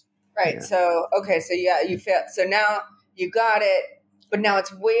failures. Right. Yeah. So you failed. So now you got it, but now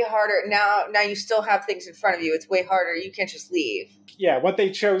it's way harder. Now you still have things in front of you. It's way harder. You can't just leave. Yeah, what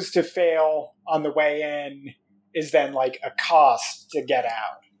they chose to fail on the way in is then like a cost to get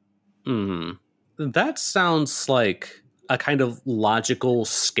out. That sounds like a kind of logical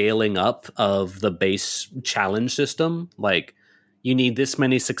scaling up of the base challenge system. Like, you need this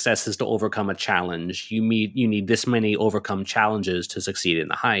many successes to overcome a challenge. You need this many overcome challenges to succeed in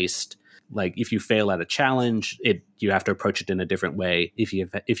the heist. Like, if you fail at a challenge, you have to approach it in a different way. If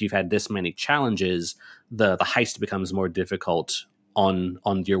you've had this many challenges, the heist becomes more difficult on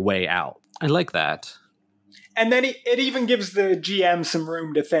your way out. I like that. And then it even gives the GM some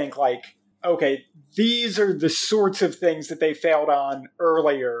room to think, like, okay, these are the sorts of things that they failed on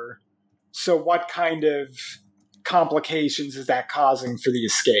earlier. So what kind of complications is that causing for the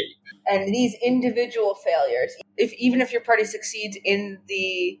escape? And these individual failures, even if your party succeeds in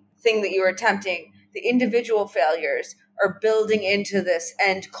the thing that you were attempting, the individual failures are building into this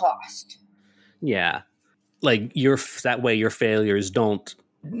end cost. Yeah. Like, that way your failures don't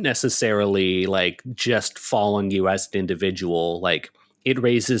necessarily like just fall on you as an individual. Like, it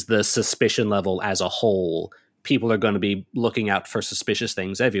raises the suspicion level as a whole. People are going to be looking out for suspicious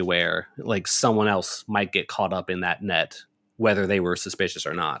things everywhere. Like, someone else might get caught up in that net, whether they were suspicious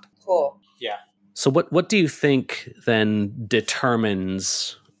or not. Cool. Yeah. So what do you think then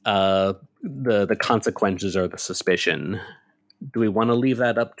determines the consequences or the suspicion? Do we want to leave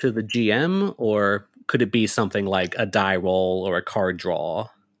that up to the GM, or could it be something like a die roll or a card draw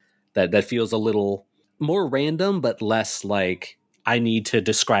that feels a little more random, but less like, I need to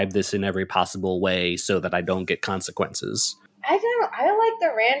describe this in every possible way so that I don't get consequences? I like the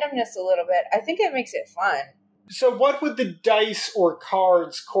randomness a little bit. I think it makes it fun. So what would the dice or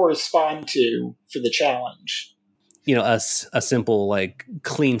cards correspond to for the challenge? You know, a simple like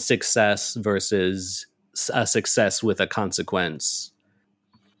clean success versus a success with a consequence.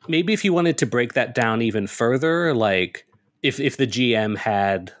 Maybe if you wanted to break that down even further, like if the GM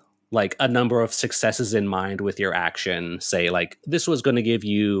had like a number of successes in mind with your action, say like this was going to give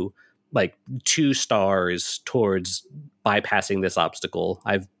you like 2 stars towards bypassing this obstacle.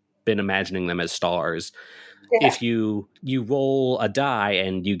 I've been imagining them as stars. Yeah. If you roll a die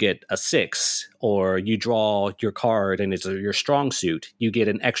and you get a 6, or you draw your card and it's your strong suit, you get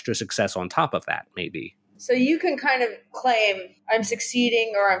an extra success on top of that, maybe. So you can kind of claim I'm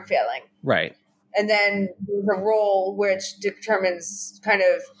succeeding or I'm failing. Right. And then there's a roll which determines kind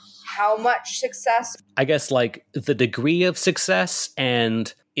of how much success. I guess like the degree of success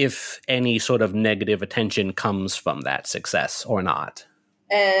and if any sort of negative attention comes from that success or not.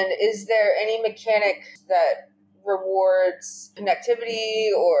 And is there any mechanic that rewards connectivity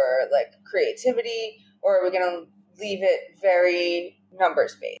or like creativity, or are we going to leave it very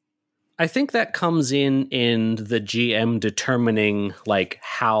numbers based? I think that comes in the GM determining like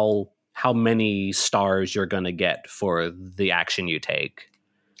how many stars you're going to get for the action you take.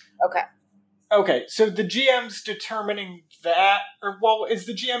 Okay, so the GM's determining that, is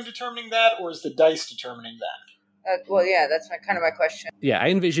the GM determining that, or is the dice determining that? Well, yeah, that's kind of my question. Yeah, I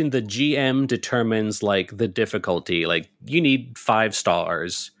envision the GM determines like the difficulty. Like, you need 5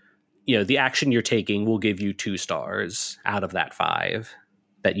 stars. You know, the action you're taking will give you 2 stars out of that 5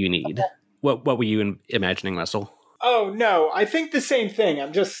 that you need. Okay. What were you imagining, Russell? Oh, no, I think the same thing.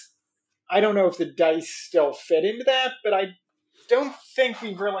 I don't know if the dice still fit into that, but I don't think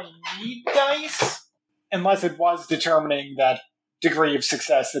we really need dice unless it was determining that degree of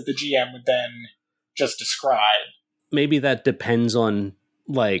success that the GM would then just describe. Maybe that depends on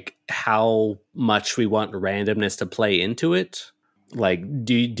like how much we want randomness to play into it. Like,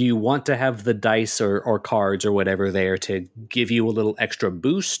 do you want to have the dice or cards or whatever there to give you a little extra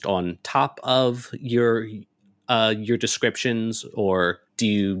boost on top of your descriptions, or do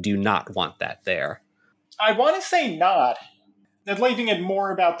you not want that there? I want to say not. That leaving it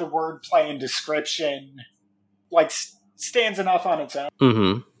more about the wordplay and description like stands enough on its own.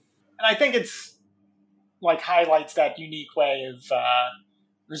 Mm-hmm. And I think it's like highlights that unique way of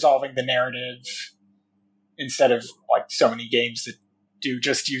resolving the narrative instead of like so many games that do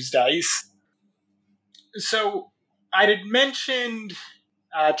just use dice. So I had mentioned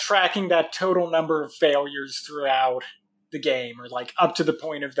tracking that total number of failures throughout the game, or like up to the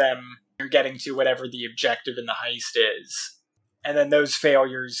point of them getting to whatever the objective in the heist is. and then those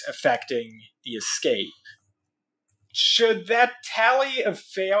failures affecting the escape. Should that tally of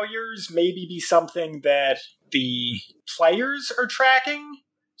failures maybe be something that the players are tracking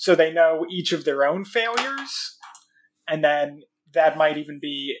so they know each of their own failures? And then that might even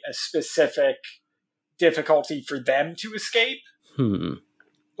be a specific difficulty for them to escape?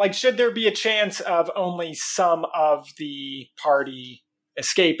 Like, should there be a chance of only some of the party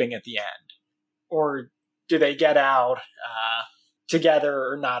escaping at the end? Or do they get out together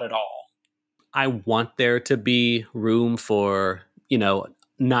or not at all? I want there to be room for,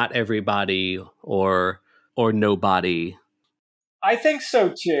 not everybody or nobody. I think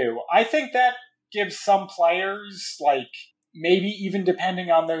so too. I think that gives some players, like, maybe even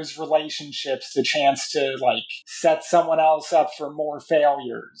depending on those relationships, the chance to, like, set someone else up for more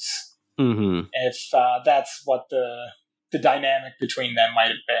failures. Mm-hmm. If that's what the dynamic between them might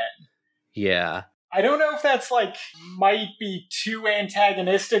have been. Yeah. I don't know if that's, like, might be too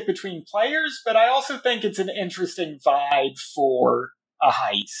antagonistic between players, but I also think it's an interesting vibe for a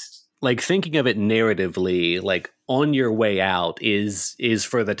heist. Like, thinking of it narratively, like, on your way out is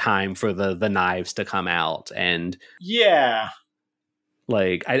for the time for the knives to come out. And yeah,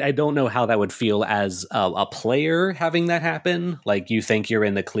 like, I don't know how that would feel as a player having that happen. Like, you think you're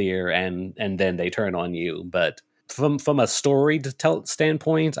in the clear and then they turn on you. But from a story to tell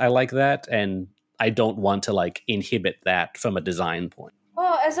standpoint, I like that. And I don't want to, like, inhibit that from a design point.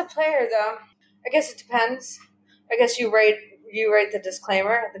 Well, as a player, though, I guess it depends. I guess you write the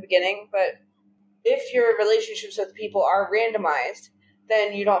disclaimer at the beginning, but if your relationships with people are randomized,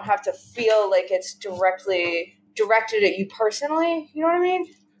 then you don't have to feel like it's directly directed at you personally. You know what I mean?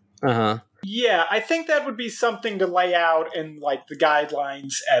 Uh-huh. Yeah, I think that would be something to lay out in, like, the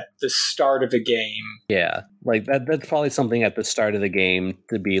guidelines at the start of a game. Yeah, like that's probably something at the start of the game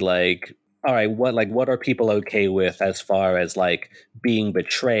to be like, all right, what are people okay with as far as, like, being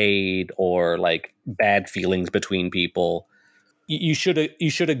betrayed or, like, bad feelings between people? You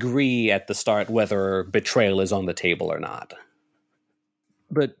should agree at the start whether betrayal is on the table or not.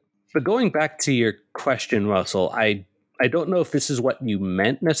 But going back to your question, Russell, I don't know if this is what you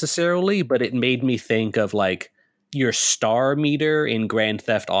meant necessarily, but it made me think of, like, your star meter in Grand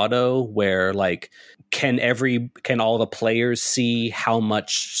Theft Auto, where, like, can all the players see how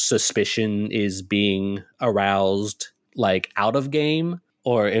much suspicion is being aroused, like, out of game,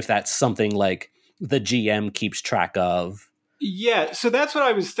 or if that's something like the GM keeps track of. Yeah, so that's what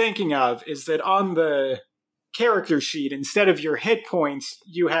I was thinking of, is that on the character sheet, instead of your hit points,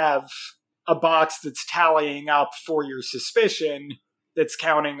 you have a box that's tallying up for your suspicion that's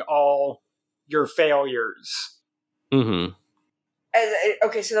counting all your failures. Mm-hmm.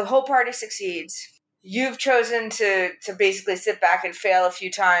 Okay, so the whole party succeeds. You've chosen to basically sit back and fail a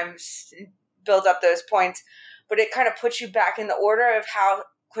few times, build up those points, but it kind of puts you back in the order of how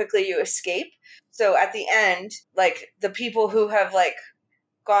quickly you escape. So at the end, like, the people who have, like,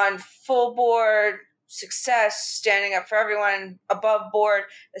 gone full board, success, standing up for everyone, above board,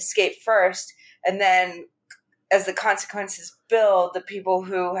 escape first, and then as the consequences build, the people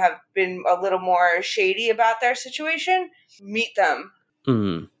who have been a little more shady about their situation meet them.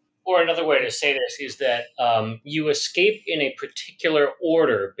 Mm. Or another way to say this is that you escape in a particular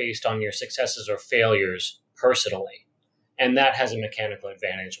order based on your successes or failures personally. And that has a mechanical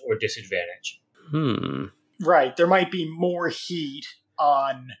advantage or disadvantage. Right, there might be more heat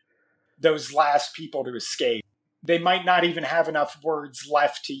on those last people to escape. They might not even have enough words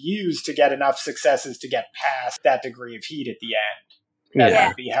left to use to get enough successes to get past that degree of heat at the end. That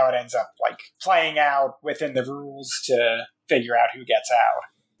might be how it ends up, like, playing out within the rules to figure out who gets out.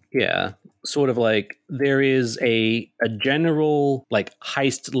 Yeah, sort of like there is a general, like,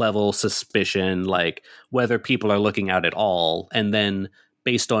 heist level suspicion, like, whether people are looking out at all, and then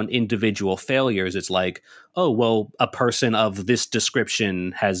based on individual failures, it's like, oh, well, a person of this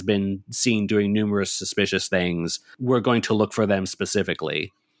description has been seen doing numerous suspicious things. We're going to look for them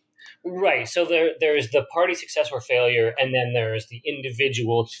specifically. Right. So there's the party success or failure, and then there's the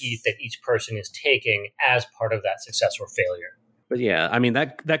individual heat that each person is taking as part of that success or failure. But yeah, I mean,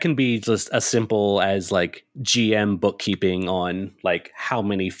 that can be just as simple as, like, GM bookkeeping on, like, how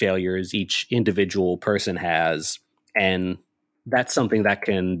many failures each individual person has. And that's something that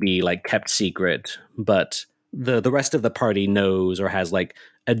can be, like, kept secret, but the rest of the party knows or has, like,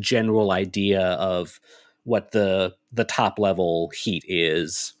 a general idea of what the top level heat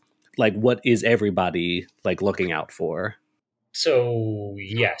is. Like, what is everybody, like, looking out for? So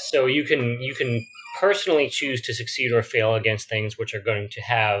yes, so you can personally choose to succeed or fail against things which are going to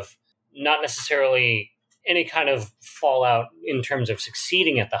have not necessarily any kind of fallout in terms of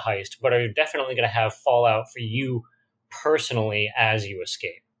succeeding at the heist, but are definitely going to have fallout for you personally as you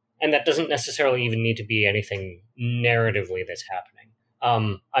escape. And that doesn't necessarily even need to be anything narratively that's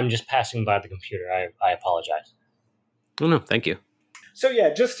happening. I'm just passing by the computer. I apologize. Oh, no, thank you. So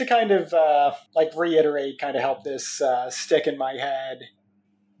yeah, just to kind of reiterate, kind of help this stick in my head,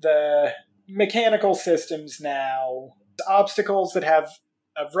 the mechanical systems now, obstacles that have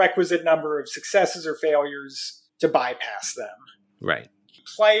a requisite number of successes or failures to bypass them. Right.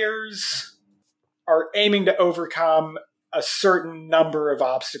 Players are aiming to overcome a certain number of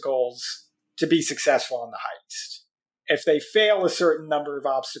obstacles to be successful on the heist. If they fail a certain number of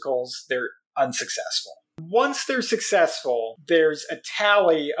obstacles, they're unsuccessful. Once they're successful, there's a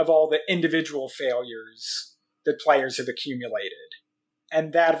tally of all the individual failures that players have accumulated.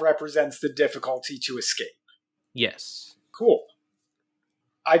 And that represents the difficulty to escape. Yes. Cool.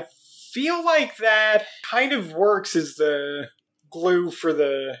 I feel like that kind of works as the glue for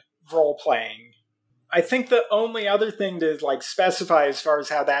the role-playing. I think the only other thing to specify as far as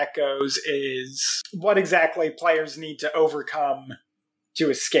how that goes is what exactly players need to overcome to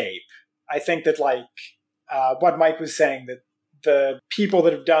escape. I think that what Mike was saying, that the people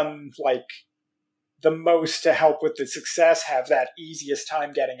that have done the most to help with the success have that easiest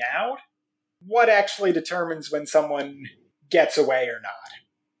time getting out. What actually determines when someone gets away or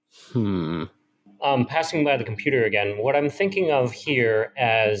not? Passing by the computer again, what I'm thinking of here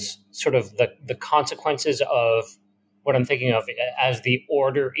as sort of the consequences of what I'm thinking of as the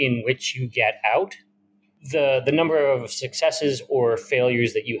order in which you get out, the number of successes or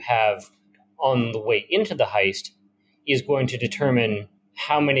failures that you have on the way into the heist is going to determine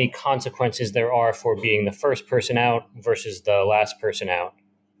how many consequences there are for being the first person out versus the last person out.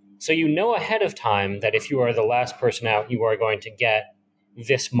 So you know ahead of time that if you are the last person out, you are going to get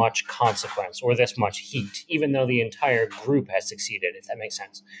this much consequence or this much heat, even though the entire group has succeeded, if that makes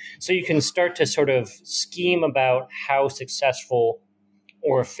sense. So you can start to sort of scheme about how successful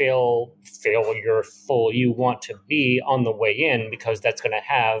or failureful you want to be on the way in, because that's going to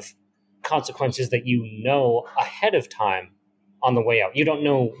have consequences that you know ahead of time on the way out. You don't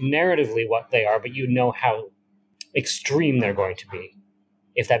know narratively what they are, but you know how extreme they're going to be,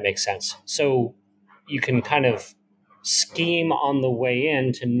 if that makes sense. So you can kind of scheme on the way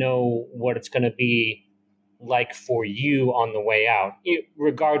in to know what it's going to be like for you on the way out,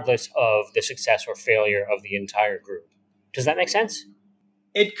 regardless of the success or failure of the entire group. Does that make sense?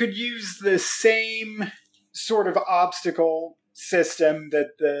 It could use the same sort of obstacle system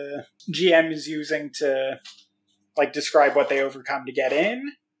that the GM is using to describe what they overcome to get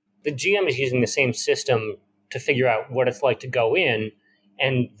in. The GM is using the same system to figure out what it's like to go in,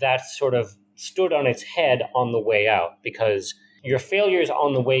 and that's sort of stood on its head on the way out, because your failures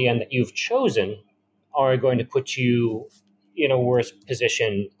on the way in that you've chosen are going to put you in a worse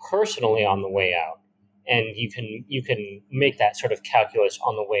position personally on the way out, and you can make that sort of calculus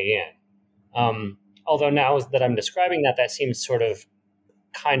on the way in. Although now that I'm describing that seems sort of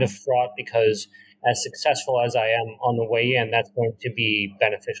kind of fraught, because as successful as I am on the way in, that's going to be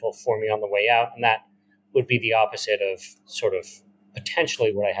beneficial for me on the way out, and that would be the opposite of sort of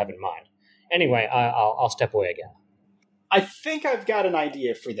potentially what I have in mind. Anyway, I'll step away again. I think I've got an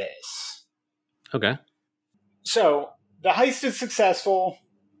idea for this. Okay. So, the heist is successful.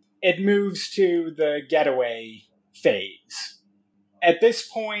 It moves to the getaway phase. At this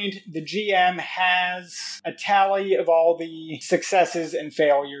point, the GM has a tally of all the successes and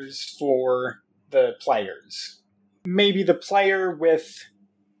failures for the players. Maybe the player with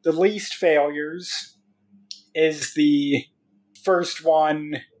the least failures is the first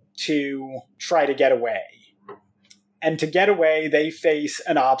one to try to get away. And to get away, they face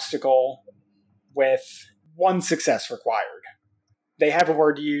an obstacle with one success required. They have a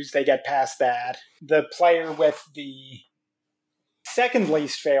word to use, they get past that. The player with the second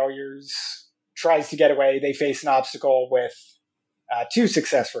least failures tries to get away, they face an obstacle with 2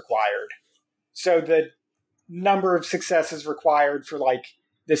 success required. So the number of successes required for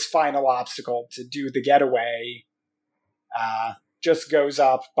this final obstacle to do the getaway just goes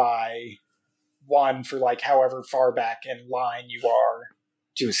up by 1 for however far back in line you are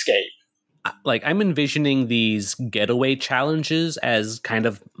to escape. I'm envisioning these getaway challenges as kind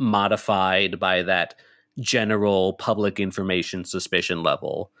of modified by that general public information suspicion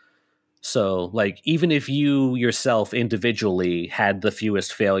level. So, even if you yourself individually had the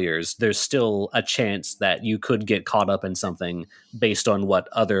fewest failures, there's still a chance that you could get caught up in something based on what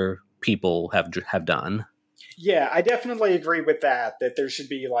other people have done. Yeah, I definitely agree with that there should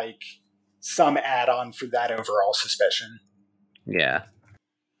be some add-on for that overall suspicion. Yeah.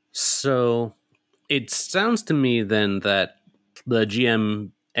 So it sounds to me then that the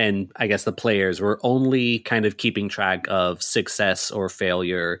GM and I guess the players were only kind of keeping track of success or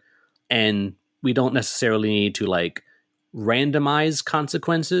failure, and we don't necessarily need to like randomize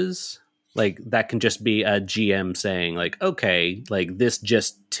consequences. Like that can just be a GM saying like, okay, like this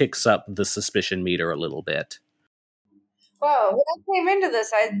just ticks up the suspicion meter a little bit. Well, when I came into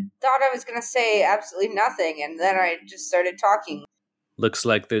this, I thought I was going to say absolutely nothing, and then I just started talking. Looks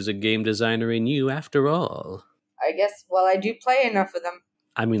like there's a game designer in you after all. I guess, well, I do play enough of them.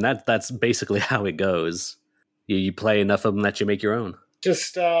 I mean, that's basically how it goes. You play enough of them that you make your own.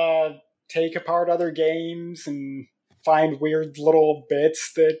 Just take apart other games and find weird little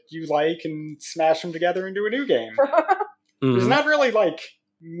bits that you like and smash them together into a new game. There's not really like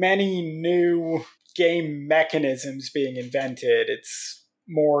many new game mechanisms being invented. It's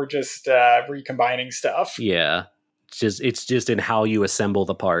more just recombining stuff. Yeah. It's just in how you assemble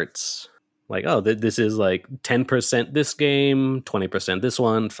the parts. Like, oh, this is like 10% this game, 20% this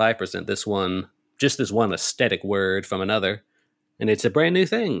one, 5% this one. Just this one aesthetic word from another. And it's a brand new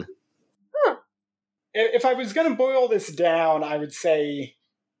thing. If I was going to boil this down, I would say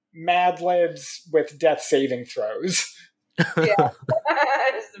Mad Libs with death saving throws. Yeah.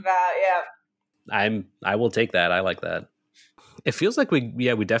 Just about, yeah. I will take that. I like that. It feels like we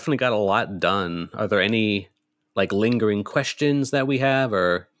definitely got a lot done. Are there any like lingering questions that we have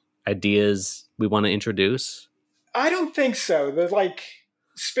or ideas we want to introduce? I don't think so. There's like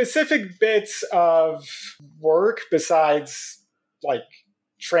specific bits of work besides like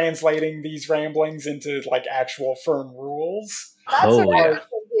translating these ramblings into like actual firm rules. That's what I was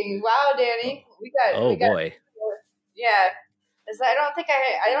thinking. Wow, Danny, we got. Boy. Yeah, I don't think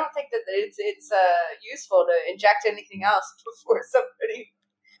that it's useful to inject anything else before somebody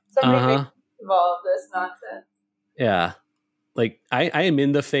makes of all of this nonsense. Yeah. Like I am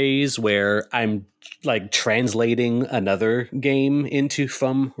in the phase where I'm like translating another game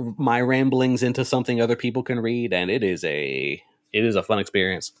from my ramblings into something other people can read, and it is a fun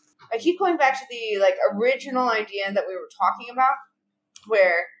experience. I keep going back to the like original idea that we were talking about,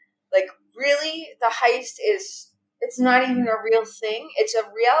 where like really the heist it's not even a real thing. It's a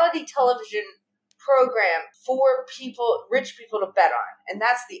reality television program for people, rich people to bet on, and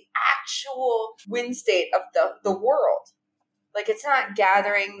that's the actual win state of the world. Like, it's not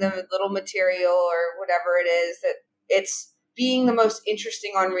gathering the little material or whatever it is, that it's being the most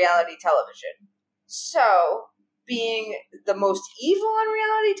interesting on reality television. So, being the most evil on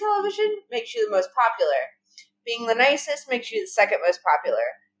reality television makes you the most popular. Being the nicest makes you the second most popular.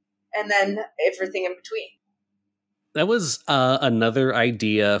 And then everything in between. That was another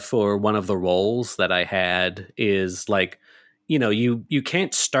idea for one of the roles that I had is like, you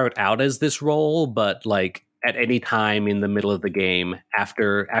can't start out as this role, but like, at any time in the middle of the game,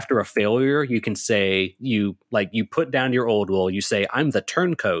 after a failure, you can say you put down your old role. You say, I'm the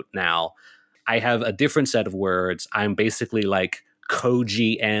turncoat now. I have a different set of words. I'm basically like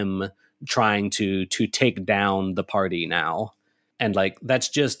co-GM trying to take down the party now. And like, that's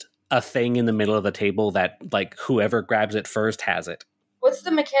just a thing in the middle of the table that like whoever grabs it first has it. What's the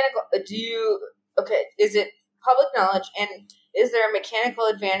mechanical, is it public knowledge, and is there a mechanical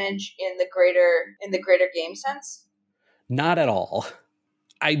advantage in the greater game sense? Not at all.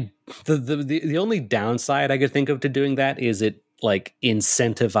 The only downside I could think of to doing that is it like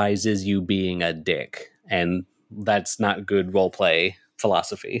incentivizes you being a dick, and that's not good role play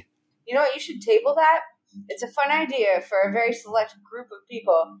philosophy. You know what? You should table that. It's a fun idea for a very select group of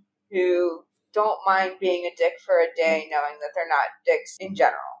people who don't mind being a dick for a day, knowing that they're not dicks in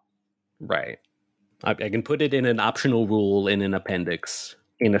general. Right. I can put it in an optional rule in an appendix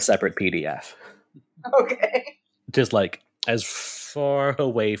in a separate PDF. Okay. Just like as far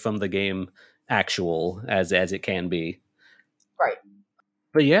away from the game actual as it can be. Right.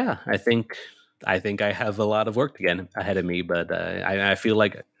 But yeah, I think I have a lot of work again ahead of me, but I feel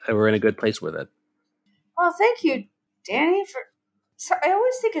like we're in a good place with it. Well, thank you, Danny. I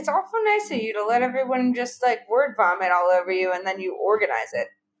always think it's awful nice of you to let everyone just like word vomit all over you and then you organize it.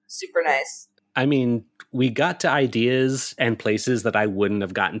 Super nice. I mean, we got to ideas and places that I wouldn't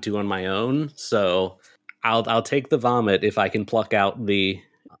have gotten to on my own, so I'll take the vomit if I can pluck out the...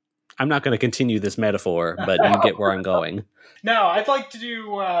 I'm not going to continue this metaphor, but you get where I'm going. No, I'd like to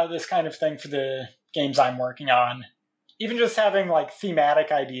do this kind of thing for the games I'm working on. Even just having like thematic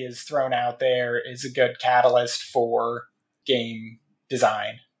ideas thrown out there is a good catalyst for game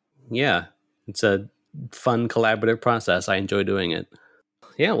design. Yeah, it's a fun collaborative process. I enjoy doing it.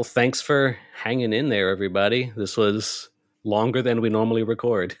 Yeah, well, thanks for hanging in there, everybody. This was longer than we normally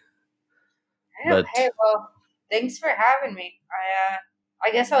record. Hey, well, thanks for having me.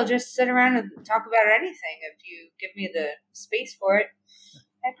 I guess I'll just sit around and talk about anything if you give me the space for it.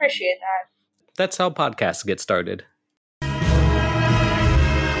 I appreciate that. That's how podcasts get started.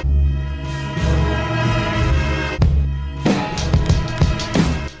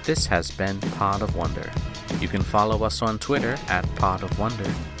 This has been Pod of Wonder. You can follow us on Twitter at Pod of Wonder,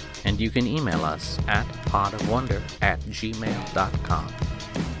 and you can email us at podofwonder@gmail.com.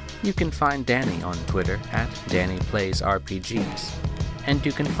 You can find Danny on Twitter at DannyPlaysRPGs, and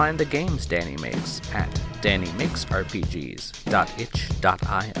you can find the games Danny makes at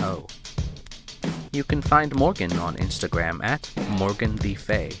DannyMakesRPGs.itch.io. You can find Morgan on Instagram at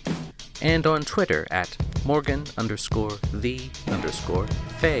MorganTheFae, and on Twitter at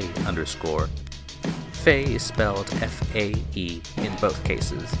Morgan_the_Fae_. Fae is spelled F-A-E in both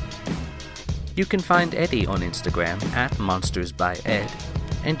cases. You can find Eddie on Instagram at MonstersByEd,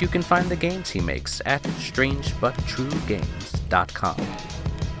 and you can find the games he makes at strangebutTrueGames.com.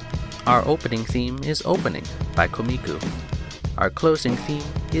 Our opening theme is Opening by Komiku. Our closing theme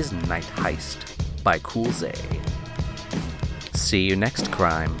is Night Heist by Coolzay. See you next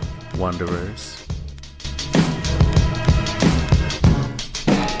crime, Wanderers.